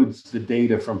includes the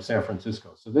data from San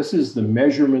Francisco. So this is the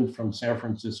measurement from San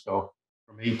Francisco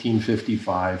from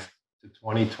 1855 to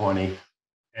 2020.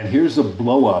 And here's a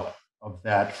blow up of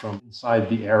that from inside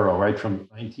the arrow, right, from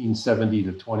 1970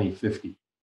 to 2050.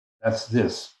 That's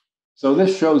this. So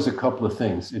this shows a couple of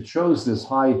things. It shows this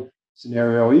high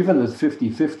scenario, even the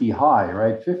 50-50 high,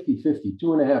 right? 50-50,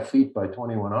 2.5 feet by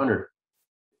 2100.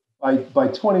 By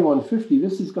 2150,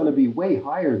 this is going to be way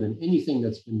higher than anything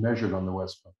that's been measured on the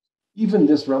West Coast. Even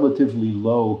this relatively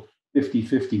low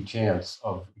 50-50 chance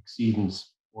of exceedance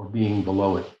or being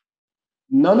below it.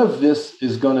 None of this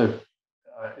is going to,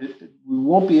 we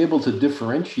won't be able to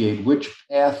differentiate which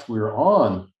path we're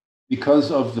on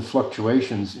because of the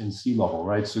fluctuations in sea level,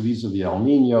 right? So these are the El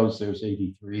Niños, there's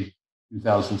 83,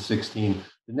 2016.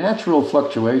 The natural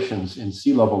fluctuations in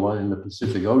sea level in the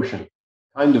Pacific Ocean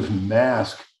kind of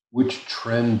mask which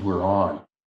trend we're on.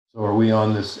 So are we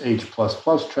on this H++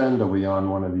 trend? Are we on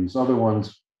one of these other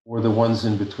ones? Or the ones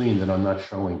in between that I'm not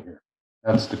showing here?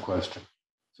 That's the question.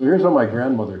 So here's where my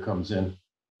grandmother comes in.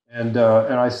 And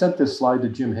I sent this slide to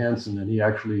Jim Hansen, and he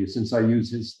actually, since I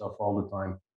use his stuff all the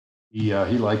time, he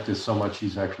liked this so much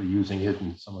he's actually using it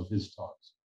in some of his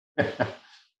talks.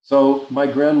 So my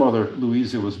grandmother,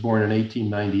 Louisa, was born in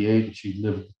 1898, and she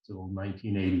lived until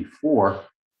 1984.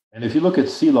 And if you look at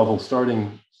sea level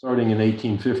starting in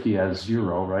 1850 as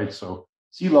 0, right? So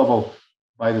sea level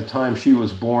by the time she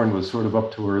was born was sort of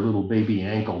up to her little baby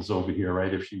ankles over here,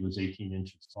 right? If she was 18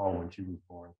 inches tall when she was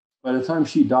born. By the time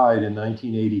she died in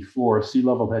 1984, sea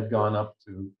level had gone up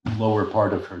to the lower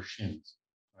part of her shins,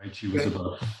 right? She was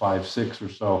about 5'6" or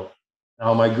so.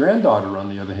 Now, my granddaughter, on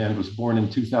the other hand, was born in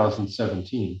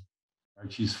 2017.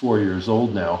 Right? She's 4 years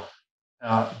old now.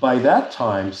 By that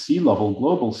time, sea level,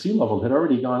 global sea level, had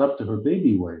already gone up to her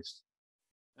baby waist.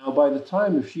 Now, by the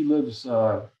time, if she lives,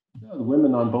 the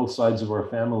women on both sides of our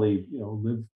family,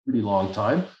 live pretty long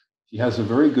time. She has a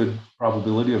very good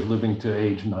probability of living to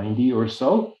age 90 or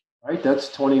so, right? That's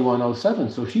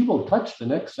 2107. So she will touch the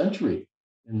next century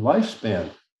in lifespan.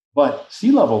 But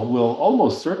sea level will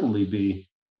almost certainly be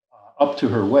up to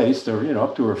her waist, or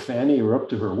up to her fanny, or up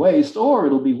to her waist, or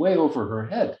it'll be way over her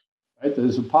head. Right?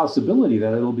 There's a possibility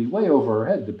that it'll be way over her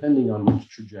head, depending on which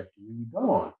trajectory we go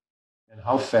on, and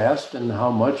how fast and how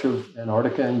much of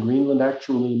Antarctica and Greenland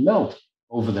actually melt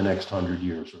over the next 100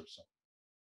 years or so.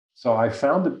 So I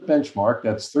found a benchmark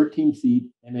that's 13 feet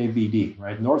NAVD,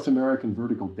 right? North American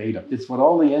Vertical Data. It's what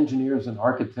all the engineers and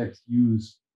architects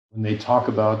use when they talk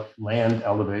about land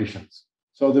elevations.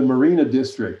 So the Marina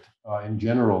District in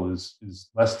general is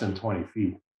less than 20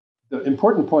 feet. The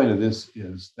important point of this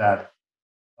is that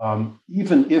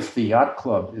even if the Yacht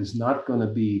Club is not going to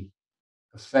be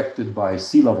affected by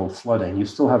sea level flooding, you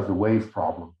still have the wave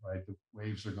problem, right? The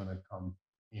waves are going to come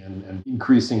in and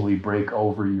increasingly break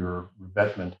over your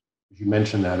revetment, as you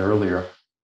mentioned that earlier.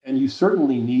 And you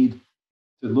certainly need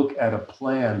to look at a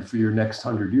plan for your next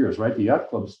 100 years, right? The Yacht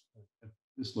Club's at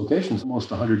this location is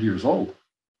almost 100 years old.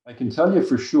 I can tell you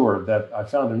for sure that I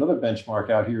found another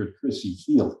benchmark out here at Crissy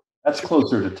Field. That's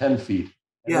closer to 10 feet.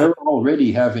 And they're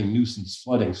already having nuisance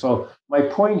flooding. So my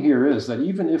point here is that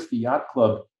even if the Yacht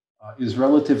Club is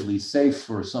relatively safe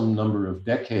for some number of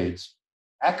decades,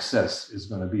 access is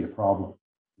going to be a problem.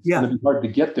 It's going to be hard to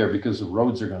get there because the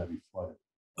roads are going to be flooded.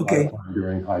 Okay.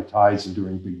 During high tides and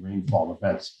during big rainfall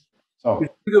events. So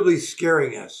it's really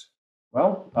scaring us.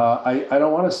 Well, I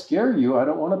don't want to scare you. I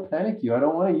don't want to panic you. I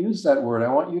don't want to use that word.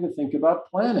 I want you to think about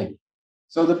planning.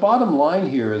 So the bottom line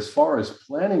here, as far as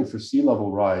planning for sea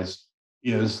level rise,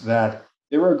 is that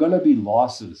there are going to be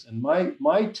losses. And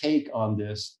my take on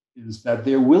this is that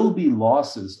there will be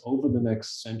losses over the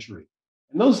next century.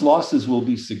 And those losses will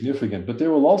be significant, but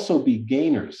there will also be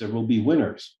gainers. There will be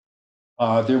winners.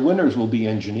 Their winners will be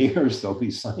engineers. There'll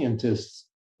be scientists.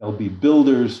 There'll be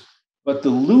builders. But the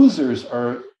losers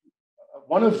are,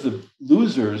 one of the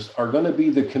losers are going to be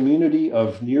the community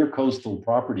of near coastal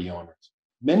property owners.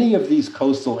 Many of these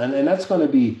coastal, and that's going to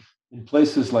be in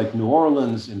places like New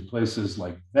Orleans, in places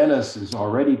like Venice is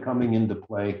already coming into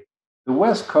play. The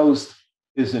West Coast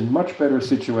is in much better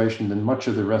situation than much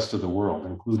of the rest of the world,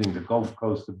 including the Gulf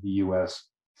Coast of the US,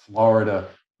 Florida,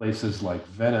 places like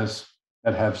Venice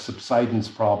that have subsidence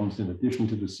problems in addition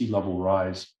to the sea level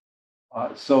rise.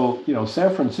 So,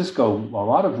 San Francisco, a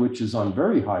lot of which is on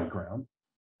very high ground,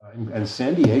 and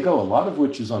San Diego, a lot of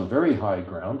which is on very high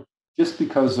ground, just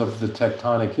because of the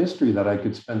tectonic history that I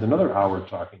could spend another hour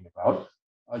talking about.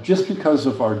 Just because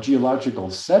of our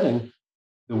geological setting,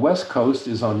 the West Coast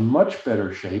is on much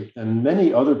better shape than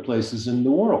many other places in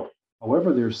the world.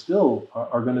 However, there still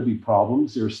are going to be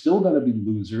problems. There are still going to be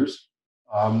losers,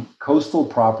 coastal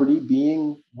property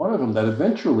being one of them, that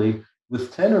eventually,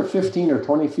 with 10 or 15 or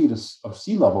 20 feet of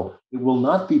sea level, it will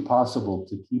not be possible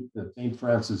to keep the St.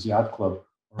 Francis Yacht Club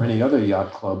or any other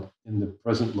yacht club in the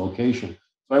present location.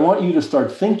 So I want you to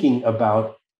start thinking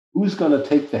about who's going to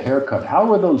take the haircut.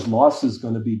 How are those losses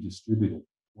going to be distributed?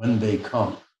 when they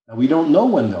come. Now, we don't know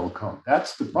when they'll come.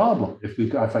 That's the problem.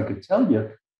 If I could tell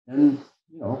you, then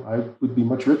I would be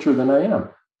much richer than I am.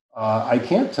 I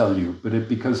can't tell you,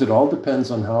 because it all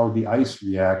depends on how the ice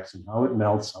reacts and how it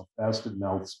melts, how fast it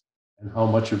melts, and how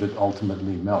much of it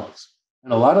ultimately melts.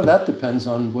 And a lot of that depends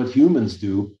on what humans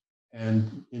do,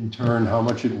 and in turn, how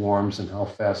much it warms and how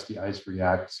fast the ice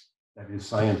reacts. That is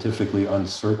scientifically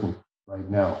uncertain right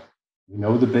now. We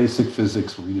know the basic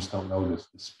physics, we just don't know the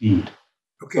speed.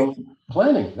 Okay. So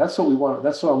planning, that's what we want.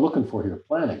 That's what I'm looking for here,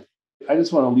 planning. I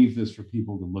just want to leave this for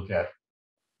people to look at.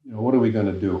 What are we going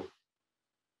to do?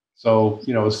 So,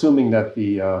 assuming that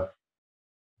the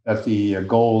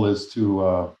goal is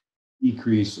to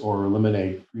decrease or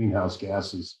eliminate greenhouse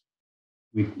gases,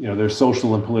 there's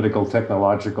social and political,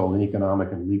 technological and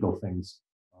economic and legal things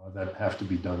that have to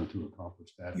be done to accomplish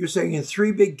that. You're saying in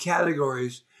three big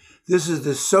categories. This is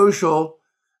the social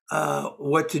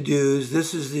what to do's.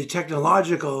 This is the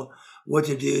technological what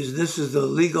to do's. This is the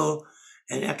legal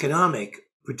and economic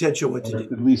potential what to do.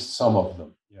 At least some of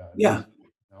them. Yeah.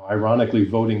 Ironically,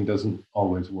 voting doesn't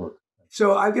always work.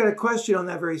 So I've got a question on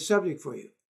that very subject for you.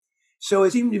 So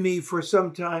it seemed to me for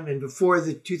some time, and before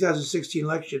the 2016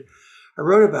 election, I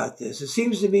wrote about this. It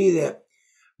seems to me that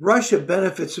Russia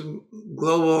benefits from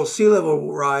global sea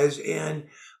level rise and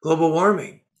global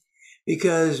warming,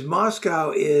 because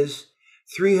Moscow is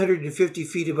 350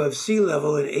 feet above sea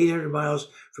level and 800 miles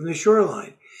from the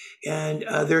shoreline. And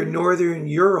their northern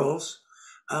Urals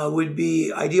would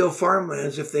be ideal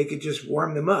farmlands if they could just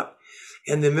warm them up.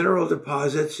 And the mineral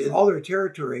deposits in all their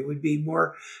territory would be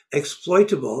more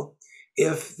exploitable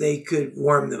if they could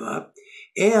warm them up.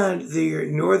 And the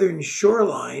northern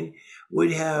shoreline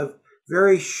would have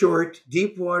very short,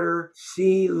 deep water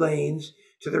sea lanes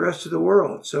to the rest of the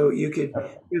world. So you could,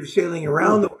 if sailing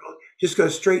around the world, just go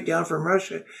straight down from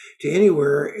Russia to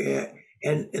anywhere.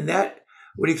 And that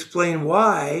would explain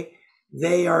why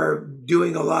they are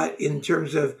doing a lot in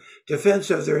terms of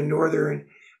defense of their northern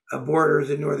borders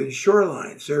and northern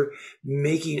shorelines. They're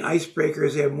making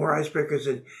icebreakers. They have more icebreakers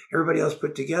than everybody else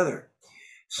put together.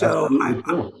 So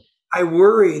I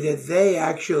worry that they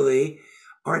actually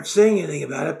aren't saying anything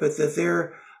about it, but that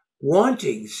they're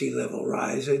wanting sea level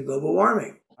rise and global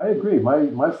warming. I agree.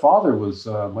 My father was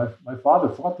my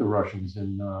father fought the Russians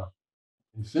in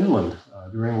Finland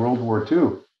during World War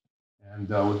II, and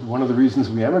one of the reasons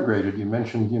we emigrated. You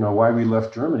mentioned why we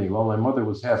left Germany. Well, my mother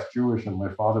was half Jewish, and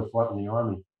my father fought in the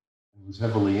army and was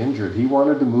heavily injured. He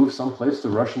wanted to move someplace the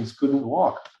Russians couldn't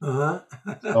walk.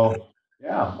 So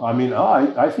yeah, I mean,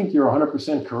 I think you're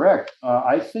 100% correct.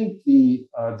 I think the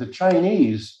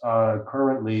Chinese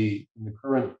currently, in the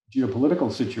current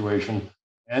geopolitical situation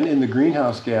and in the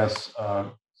greenhouse gas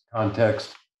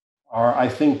context, I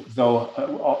think,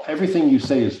 though, everything you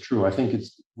say is true. I think it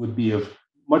would be of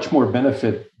much more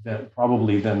benefit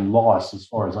than loss, as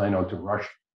far as I know, to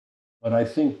Russia. But I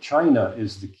think China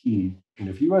is the key. And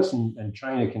if U.S. and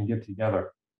China can get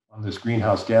together on this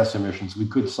greenhouse gas emissions, we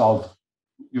could start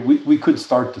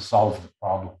to solve the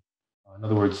problem. In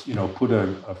other words, put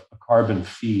a carbon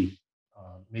fee,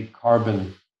 make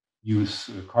carbon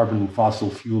fossil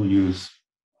fuel use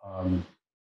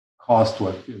cost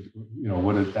what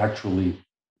it actually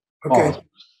costs. Okay,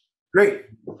 great.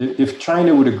 If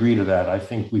China would agree to that, I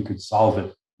think we could solve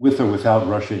it with or without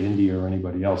Russia, India, or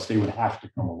anybody else. They would have to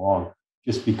come along,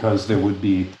 just because there would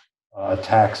be a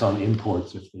tax on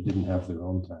imports if they didn't have their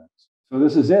own tax. So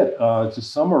this is it. To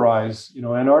summarize,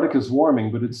 Antarctica's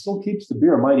warming, but it still keeps the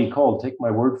beer mighty cold. Take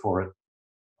my word for it.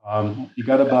 You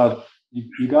got about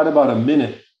a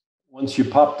minute once you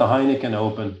pop the Heineken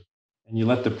open and you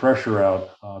let the pressure out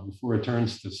before it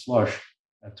turns to slush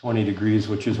at 20 degrees,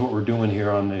 which is what we're doing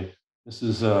here on the.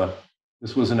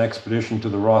 This was an expedition to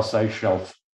the Ross Ice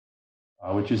Shelf,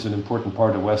 which is an important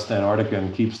part of West Antarctica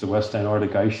and keeps the West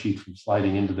Antarctic ice sheet from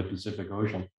sliding into the Pacific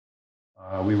Ocean.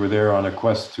 We were there on a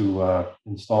quest to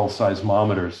install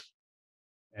seismometers.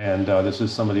 And this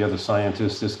is some of the other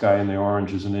scientists. This guy in the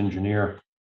orange is an engineer.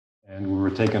 And we were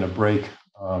taking a break.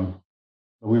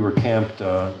 We were camped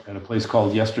at a place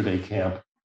called Yesterday Camp,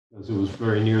 because it was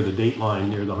very near the date line,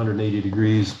 near the 180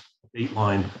 degrees date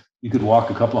line. You could walk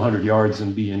a couple of 100 yards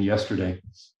and be in yesterday.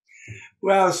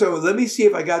 Well, so let me see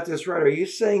if I got this right. Are you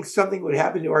saying something would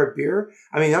happen to our beer?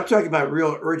 I mean, I'm talking about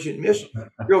real urgent mission,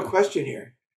 real question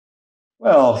here.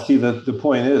 Well, see, the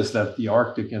point is that the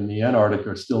Arctic and the Antarctic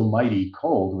are still mighty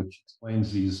cold, which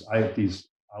explains these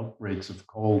outbreaks of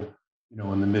cold,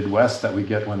 in the Midwest that we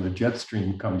get when the jet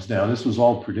stream comes down. This was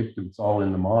all predicted. It's all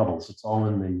in the models. It's all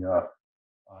in the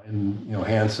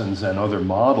Hansen's and other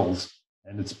models,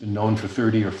 and it's been known for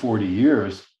 30 or 40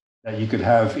 years that you could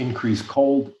have increased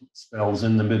cold spells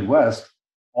in the Midwest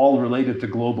all related to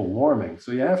global warming.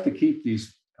 So you have to keep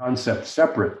these concepts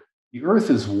separate. The Earth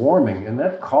is warming, and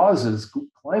that causes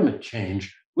climate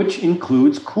change, which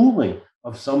includes cooling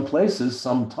of some places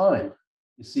sometime.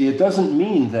 You see, it doesn't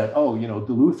mean that, oh,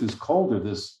 Duluth is colder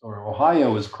or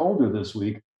Ohio is colder this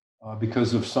week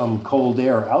because of some cold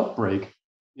air outbreak,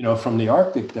 from the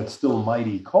Arctic that's still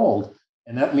mighty cold.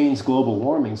 And that means global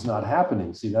warming's not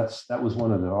happening. See, that was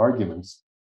one of the arguments.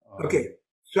 Okay,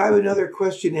 so I have another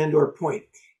question and/or point.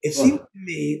 It seems to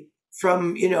me,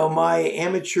 from my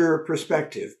amateur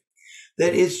perspective,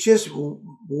 that it's just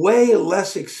way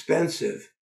less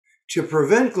expensive to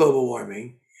prevent global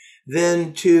warming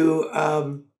than to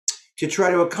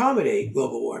try to accommodate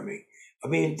global warming. I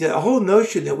mean, the whole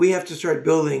notion that we have to start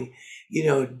building,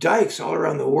 dikes all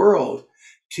around the world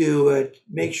to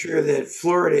make sure that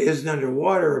Florida isn't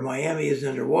underwater, or Miami isn't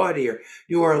underwater, or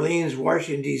New Orleans,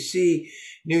 Washington, D.C.,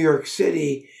 New York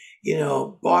City,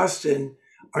 Boston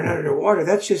are not underwater.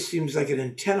 That just seems like an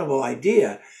untenable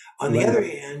idea. On the other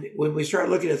hand, when we start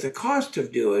looking at the cost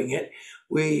of doing it,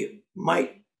 we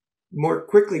might more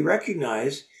quickly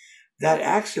recognize that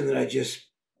axiom that I just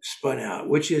spun out,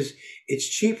 which is it's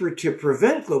cheaper to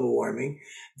prevent global warming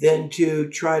than to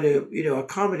try to,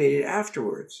 accommodate it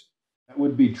afterwards. That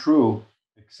would be true,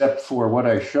 except for what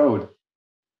I showed.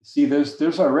 See,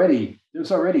 there's already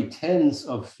tens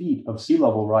of feet of sea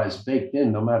level rise baked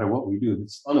in, no matter what we do.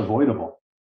 It's unavoidable.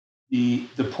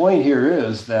 The point here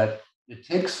is that it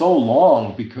takes so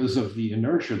long because of the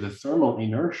inertia, the thermal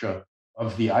inertia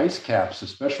of the ice caps,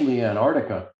 especially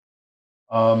Antarctica,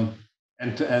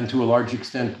 and to a large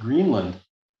extent Greenland.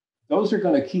 Those are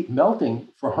going to keep melting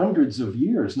for hundreds of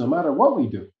years, no matter what we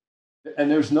do, and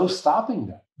there's no stopping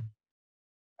that.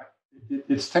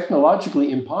 It's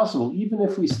technologically impossible. Even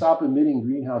if we stop emitting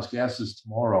greenhouse gases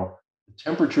tomorrow, the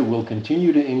temperature will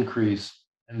continue to increase,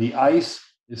 and the ice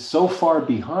is so far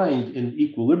behind in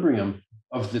equilibrium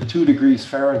of the 2 degrees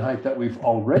Fahrenheit that we've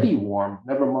already warmed,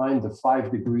 never mind the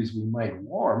 5 degrees we might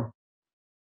warm,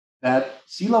 that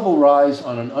sea level rise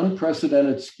on an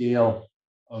unprecedented scale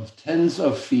of tens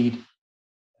of feet.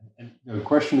 And the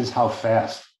question is how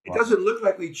fast. It doesn't look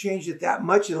like we changed it that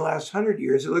much in the last 100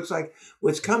 years. It looks like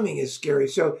what's coming is scary.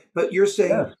 So, but you're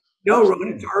saying, no,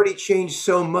 Ron, it's already changed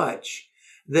so much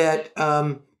that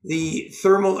the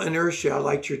thermal inertia, I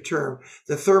liked your term,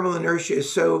 the thermal inertia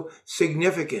is so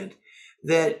significant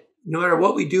that no matter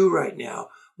what we do right now,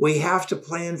 we have to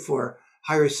plan for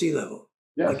higher sea level.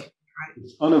 Yes, right?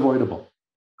 It's unavoidable.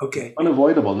 Okay.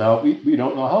 Unavoidable. Now, we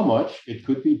don't know how much. It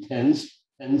could be tens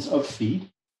of feet.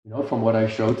 From what I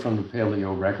showed from the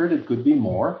paleo record, it could be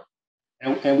more,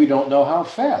 and we don't know how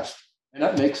fast, and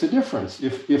that makes a difference.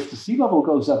 If the sea level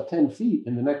goes up 10 feet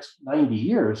in the next 90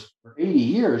 years or 80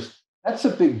 years, that's a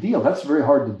big deal. That's very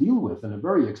hard to deal with and a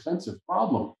very expensive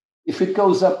problem. If it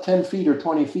goes up 10 feet or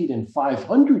 20 feet in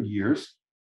 500 years,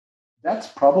 that's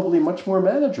probably much more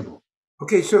manageable.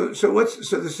 Okay, so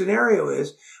the scenario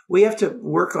is we have to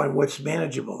work on what's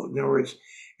manageable. In other words,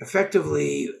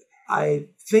 effectively, I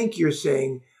think you're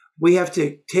saying we have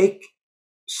to take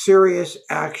serious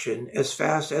action as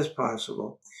fast as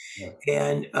possible. Yeah.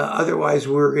 And otherwise,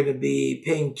 we're going to be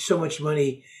paying so much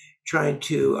money trying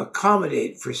to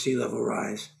accommodate for sea level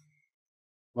rise.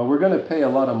 Well, we're going to pay a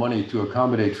lot of money to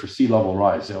accommodate for sea level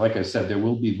rise. Like I said, there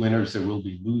will be winners, there will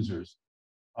be losers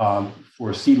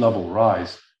for sea level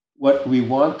rise. What we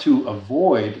want to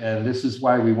avoid, and this is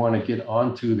why we want to get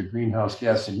onto the greenhouse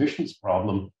gas emissions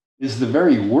problem, is the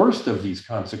very worst of these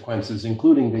consequences,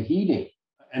 including the heating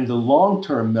and the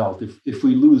long-term melt. If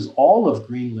we lose all of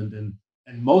Greenland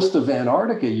and most of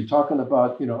Antarctica, you're talking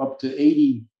about up to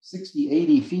 80, 60,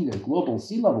 80 feet of global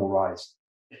sea level rise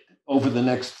over the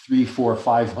next 300, 400,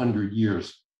 500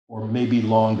 years, or maybe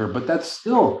longer. But that's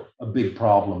still a big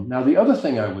problem. Now, the other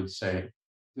thing I would say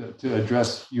to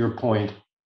address your point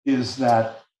is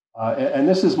that, and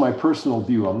this is my personal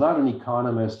view, I'm not an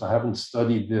economist, I haven't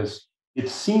studied this. It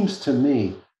seems to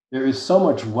me there is so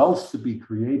much wealth to be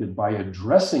created by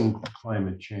addressing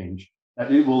climate change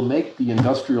that it will make the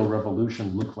Industrial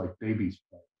Revolution look like baby's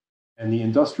play. And the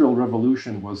Industrial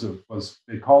Revolution was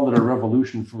they called it a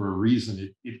revolution for a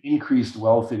reason. It increased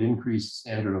wealth, it increased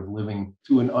standard of living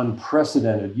to an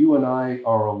unprecedented. You and I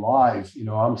are alive.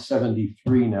 I'm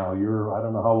 73 now. I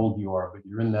don't know how old you are, but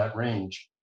you're in that range.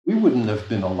 We wouldn't have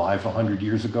been alive 100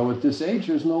 years ago at this age.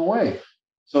 There's no way.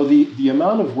 So the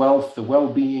amount of wealth, the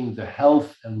well-being, the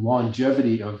health and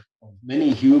longevity of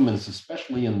many humans,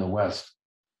 especially in the West,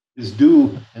 is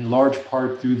due in large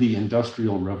part through the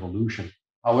Industrial Revolution.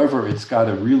 However, it's got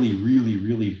a really, really,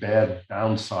 really bad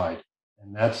downside,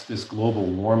 and that's this global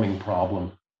warming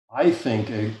problem. I think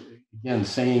again,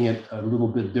 saying it a little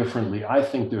bit differently, I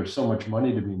think there's so much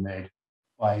money to be made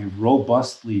by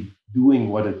robustly doing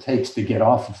what it takes to get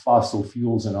off of fossil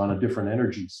fuels and on a different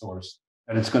energy source,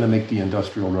 that it's going to make the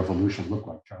Industrial Revolution look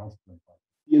like child's play.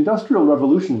 The Industrial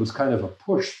Revolution was kind of a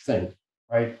push thing,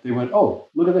 right? They went, oh,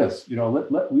 look at this,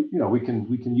 we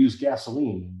can use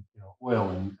gasoline and oil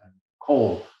and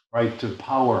coal, right, to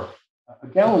power. A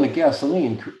gallon of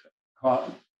gasoline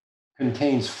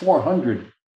contains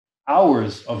 400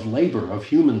 hours of labor, of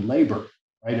human labor,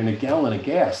 right? And a gallon of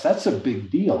gas, that's a big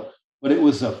deal. But it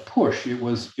was a push. It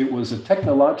was a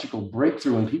technological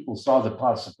breakthrough, and people saw the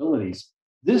possibilities.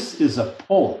 This is a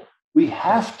pull. We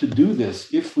have to do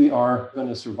this if we are going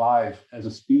to survive as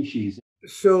a species.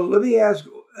 So let me ask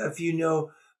if you know,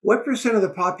 what percent of the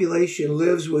population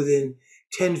lives within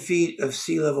 10 feet of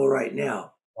sea level right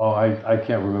now? Oh, I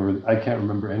can't remember. I can't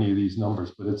remember any of these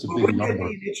numbers, but it's a big number. That'd be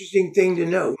an interesting thing to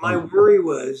know. My worry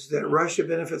was that Russia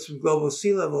benefits from global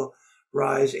sea level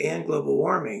rise and global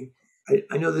warming.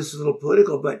 I know this is a little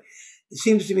political, but it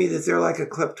seems to me that they're like a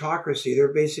kleptocracy.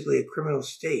 They're basically a criminal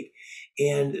state,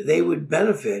 and they would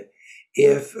benefit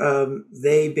if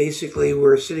they basically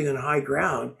were sitting on high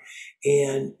ground,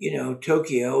 and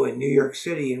Tokyo and New York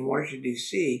City and Washington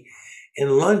D.C.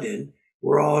 and London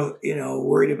were all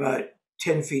worried about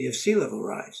 10 feet of sea level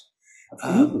rise.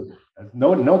 Absolutely.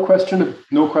 No question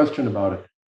about it.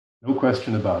 No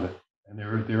question about it. And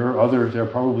there are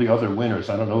probably other winners.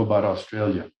 I don't know about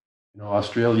Australia.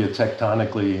 Australia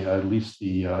tectonically, at least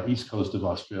the east coast of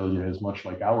Australia, is much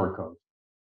like our coast.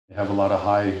 They have a lot of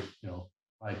high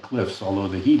cliffs, although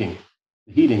the heating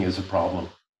is a problem.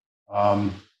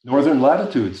 Northern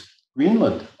latitudes,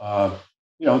 Greenland. The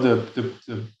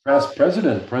past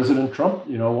President Trump,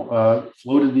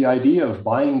 floated the idea of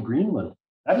buying Greenland.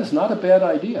 That is not a bad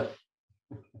idea.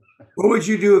 What would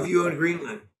you do if you owned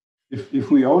Greenland? If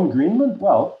we own Greenland,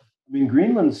 well, I mean,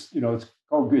 Greenland's,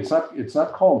 it's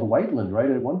not called Whiteland, right?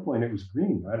 At one point it was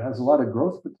green, right? It has a lot of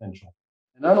growth potential.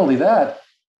 And not only that,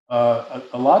 a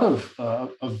lot of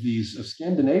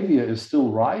Scandinavia is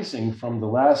still rising from the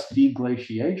last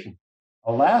deglaciation.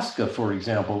 Alaska, for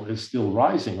example, is still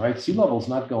rising, right? Sea level is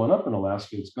not going up in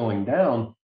Alaska, it's going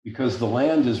down because the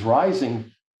land is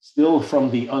rising still from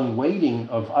the unweighting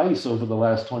of ice over the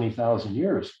last 20,000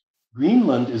 years.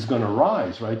 Greenland is going to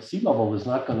rise, right? Sea level is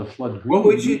not going to flood Greenland. What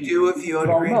would you do if you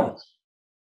owned Greenland?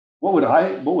 What would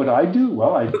I do?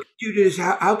 Well,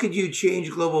 how could you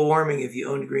change global warming if you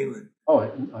owned Greenland? Oh,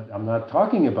 I'm not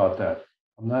talking about that.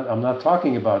 I'm not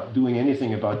talking about doing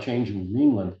anything about changing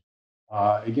Greenland.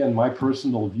 Again, my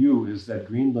personal view is that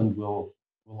Greenland will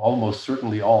almost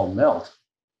certainly all melt,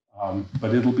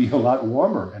 but it'll be a lot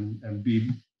warmer and be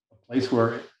a place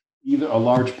where either a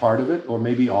large part of it or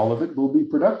maybe all of it will be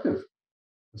productive.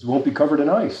 It won't be covered in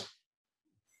ice.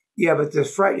 Yeah, but the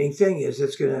frightening thing is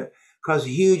it's going to cause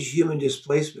huge human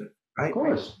displacement, right?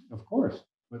 Of course.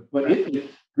 But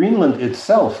Greenland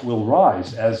itself will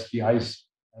rise as the ice,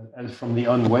 as from the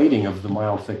unweighting of the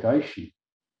mile-thick ice sheet.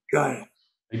 Got it.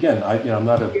 Again, I'm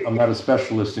not a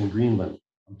specialist in Greenland.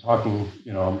 I'm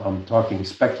talking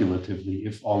speculatively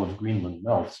if all of Greenland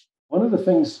melts. One of the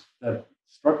things that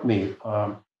struck me,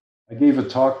 I gave a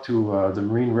talk to the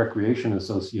Marine Recreation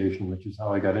Association, which is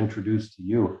how I got introduced to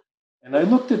you. And I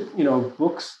looked at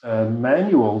books,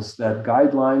 manuals, that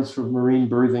guidelines for marine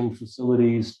berthing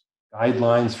facilities,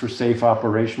 guidelines for safe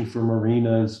operation for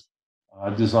marinas,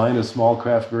 design of small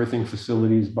craft berthing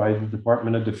facilities by the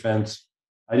Department of Defense.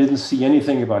 I didn't see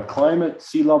anything about climate,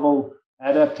 sea level,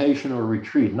 adaptation, or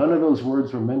retreat. None of those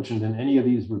words were mentioned in any of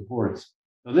these reports.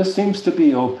 So this seems to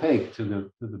be opaque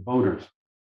to the boaters.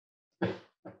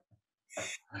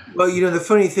 Well, the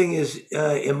funny thing is,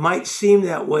 it might seem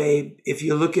that way if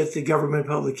you look at the government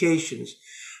publications,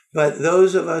 but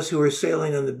those of us who are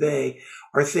sailing on the bay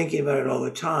are thinking about it all the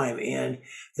time. And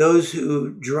those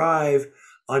who drive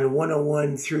on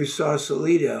 101 through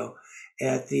Sausalito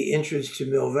at the entrance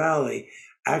to Mill Valley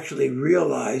actually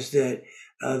realize that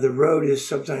the road is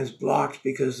sometimes blocked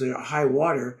because the high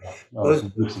water goes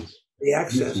the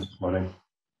access.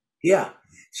 Yeah.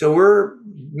 So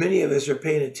many of us are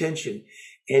paying attention.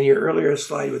 And your earlier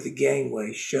slide with the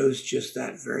gangway shows just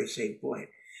that very same point.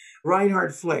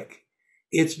 Reinhard Flick,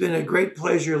 it's been a great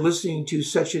pleasure listening to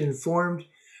such an informed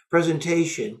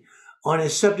presentation on a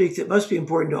subject that must be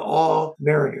important to all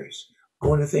mariners. I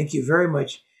want to thank you very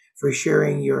much for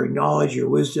sharing your knowledge, your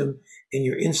wisdom, and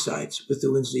your insights with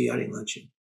the Wednesday Yachting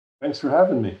Luncheon. Thanks for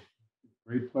having me.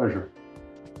 Great pleasure.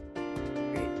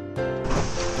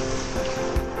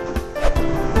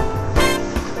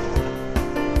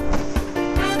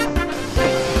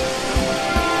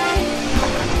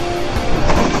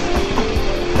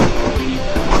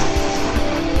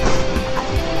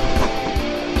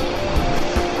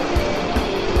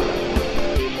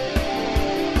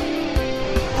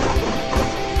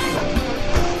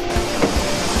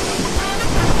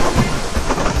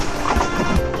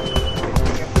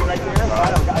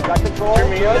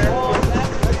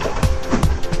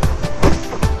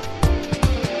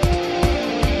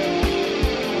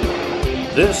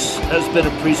 This has been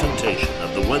a presentation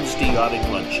of the Wednesday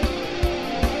Yachting Luncheon.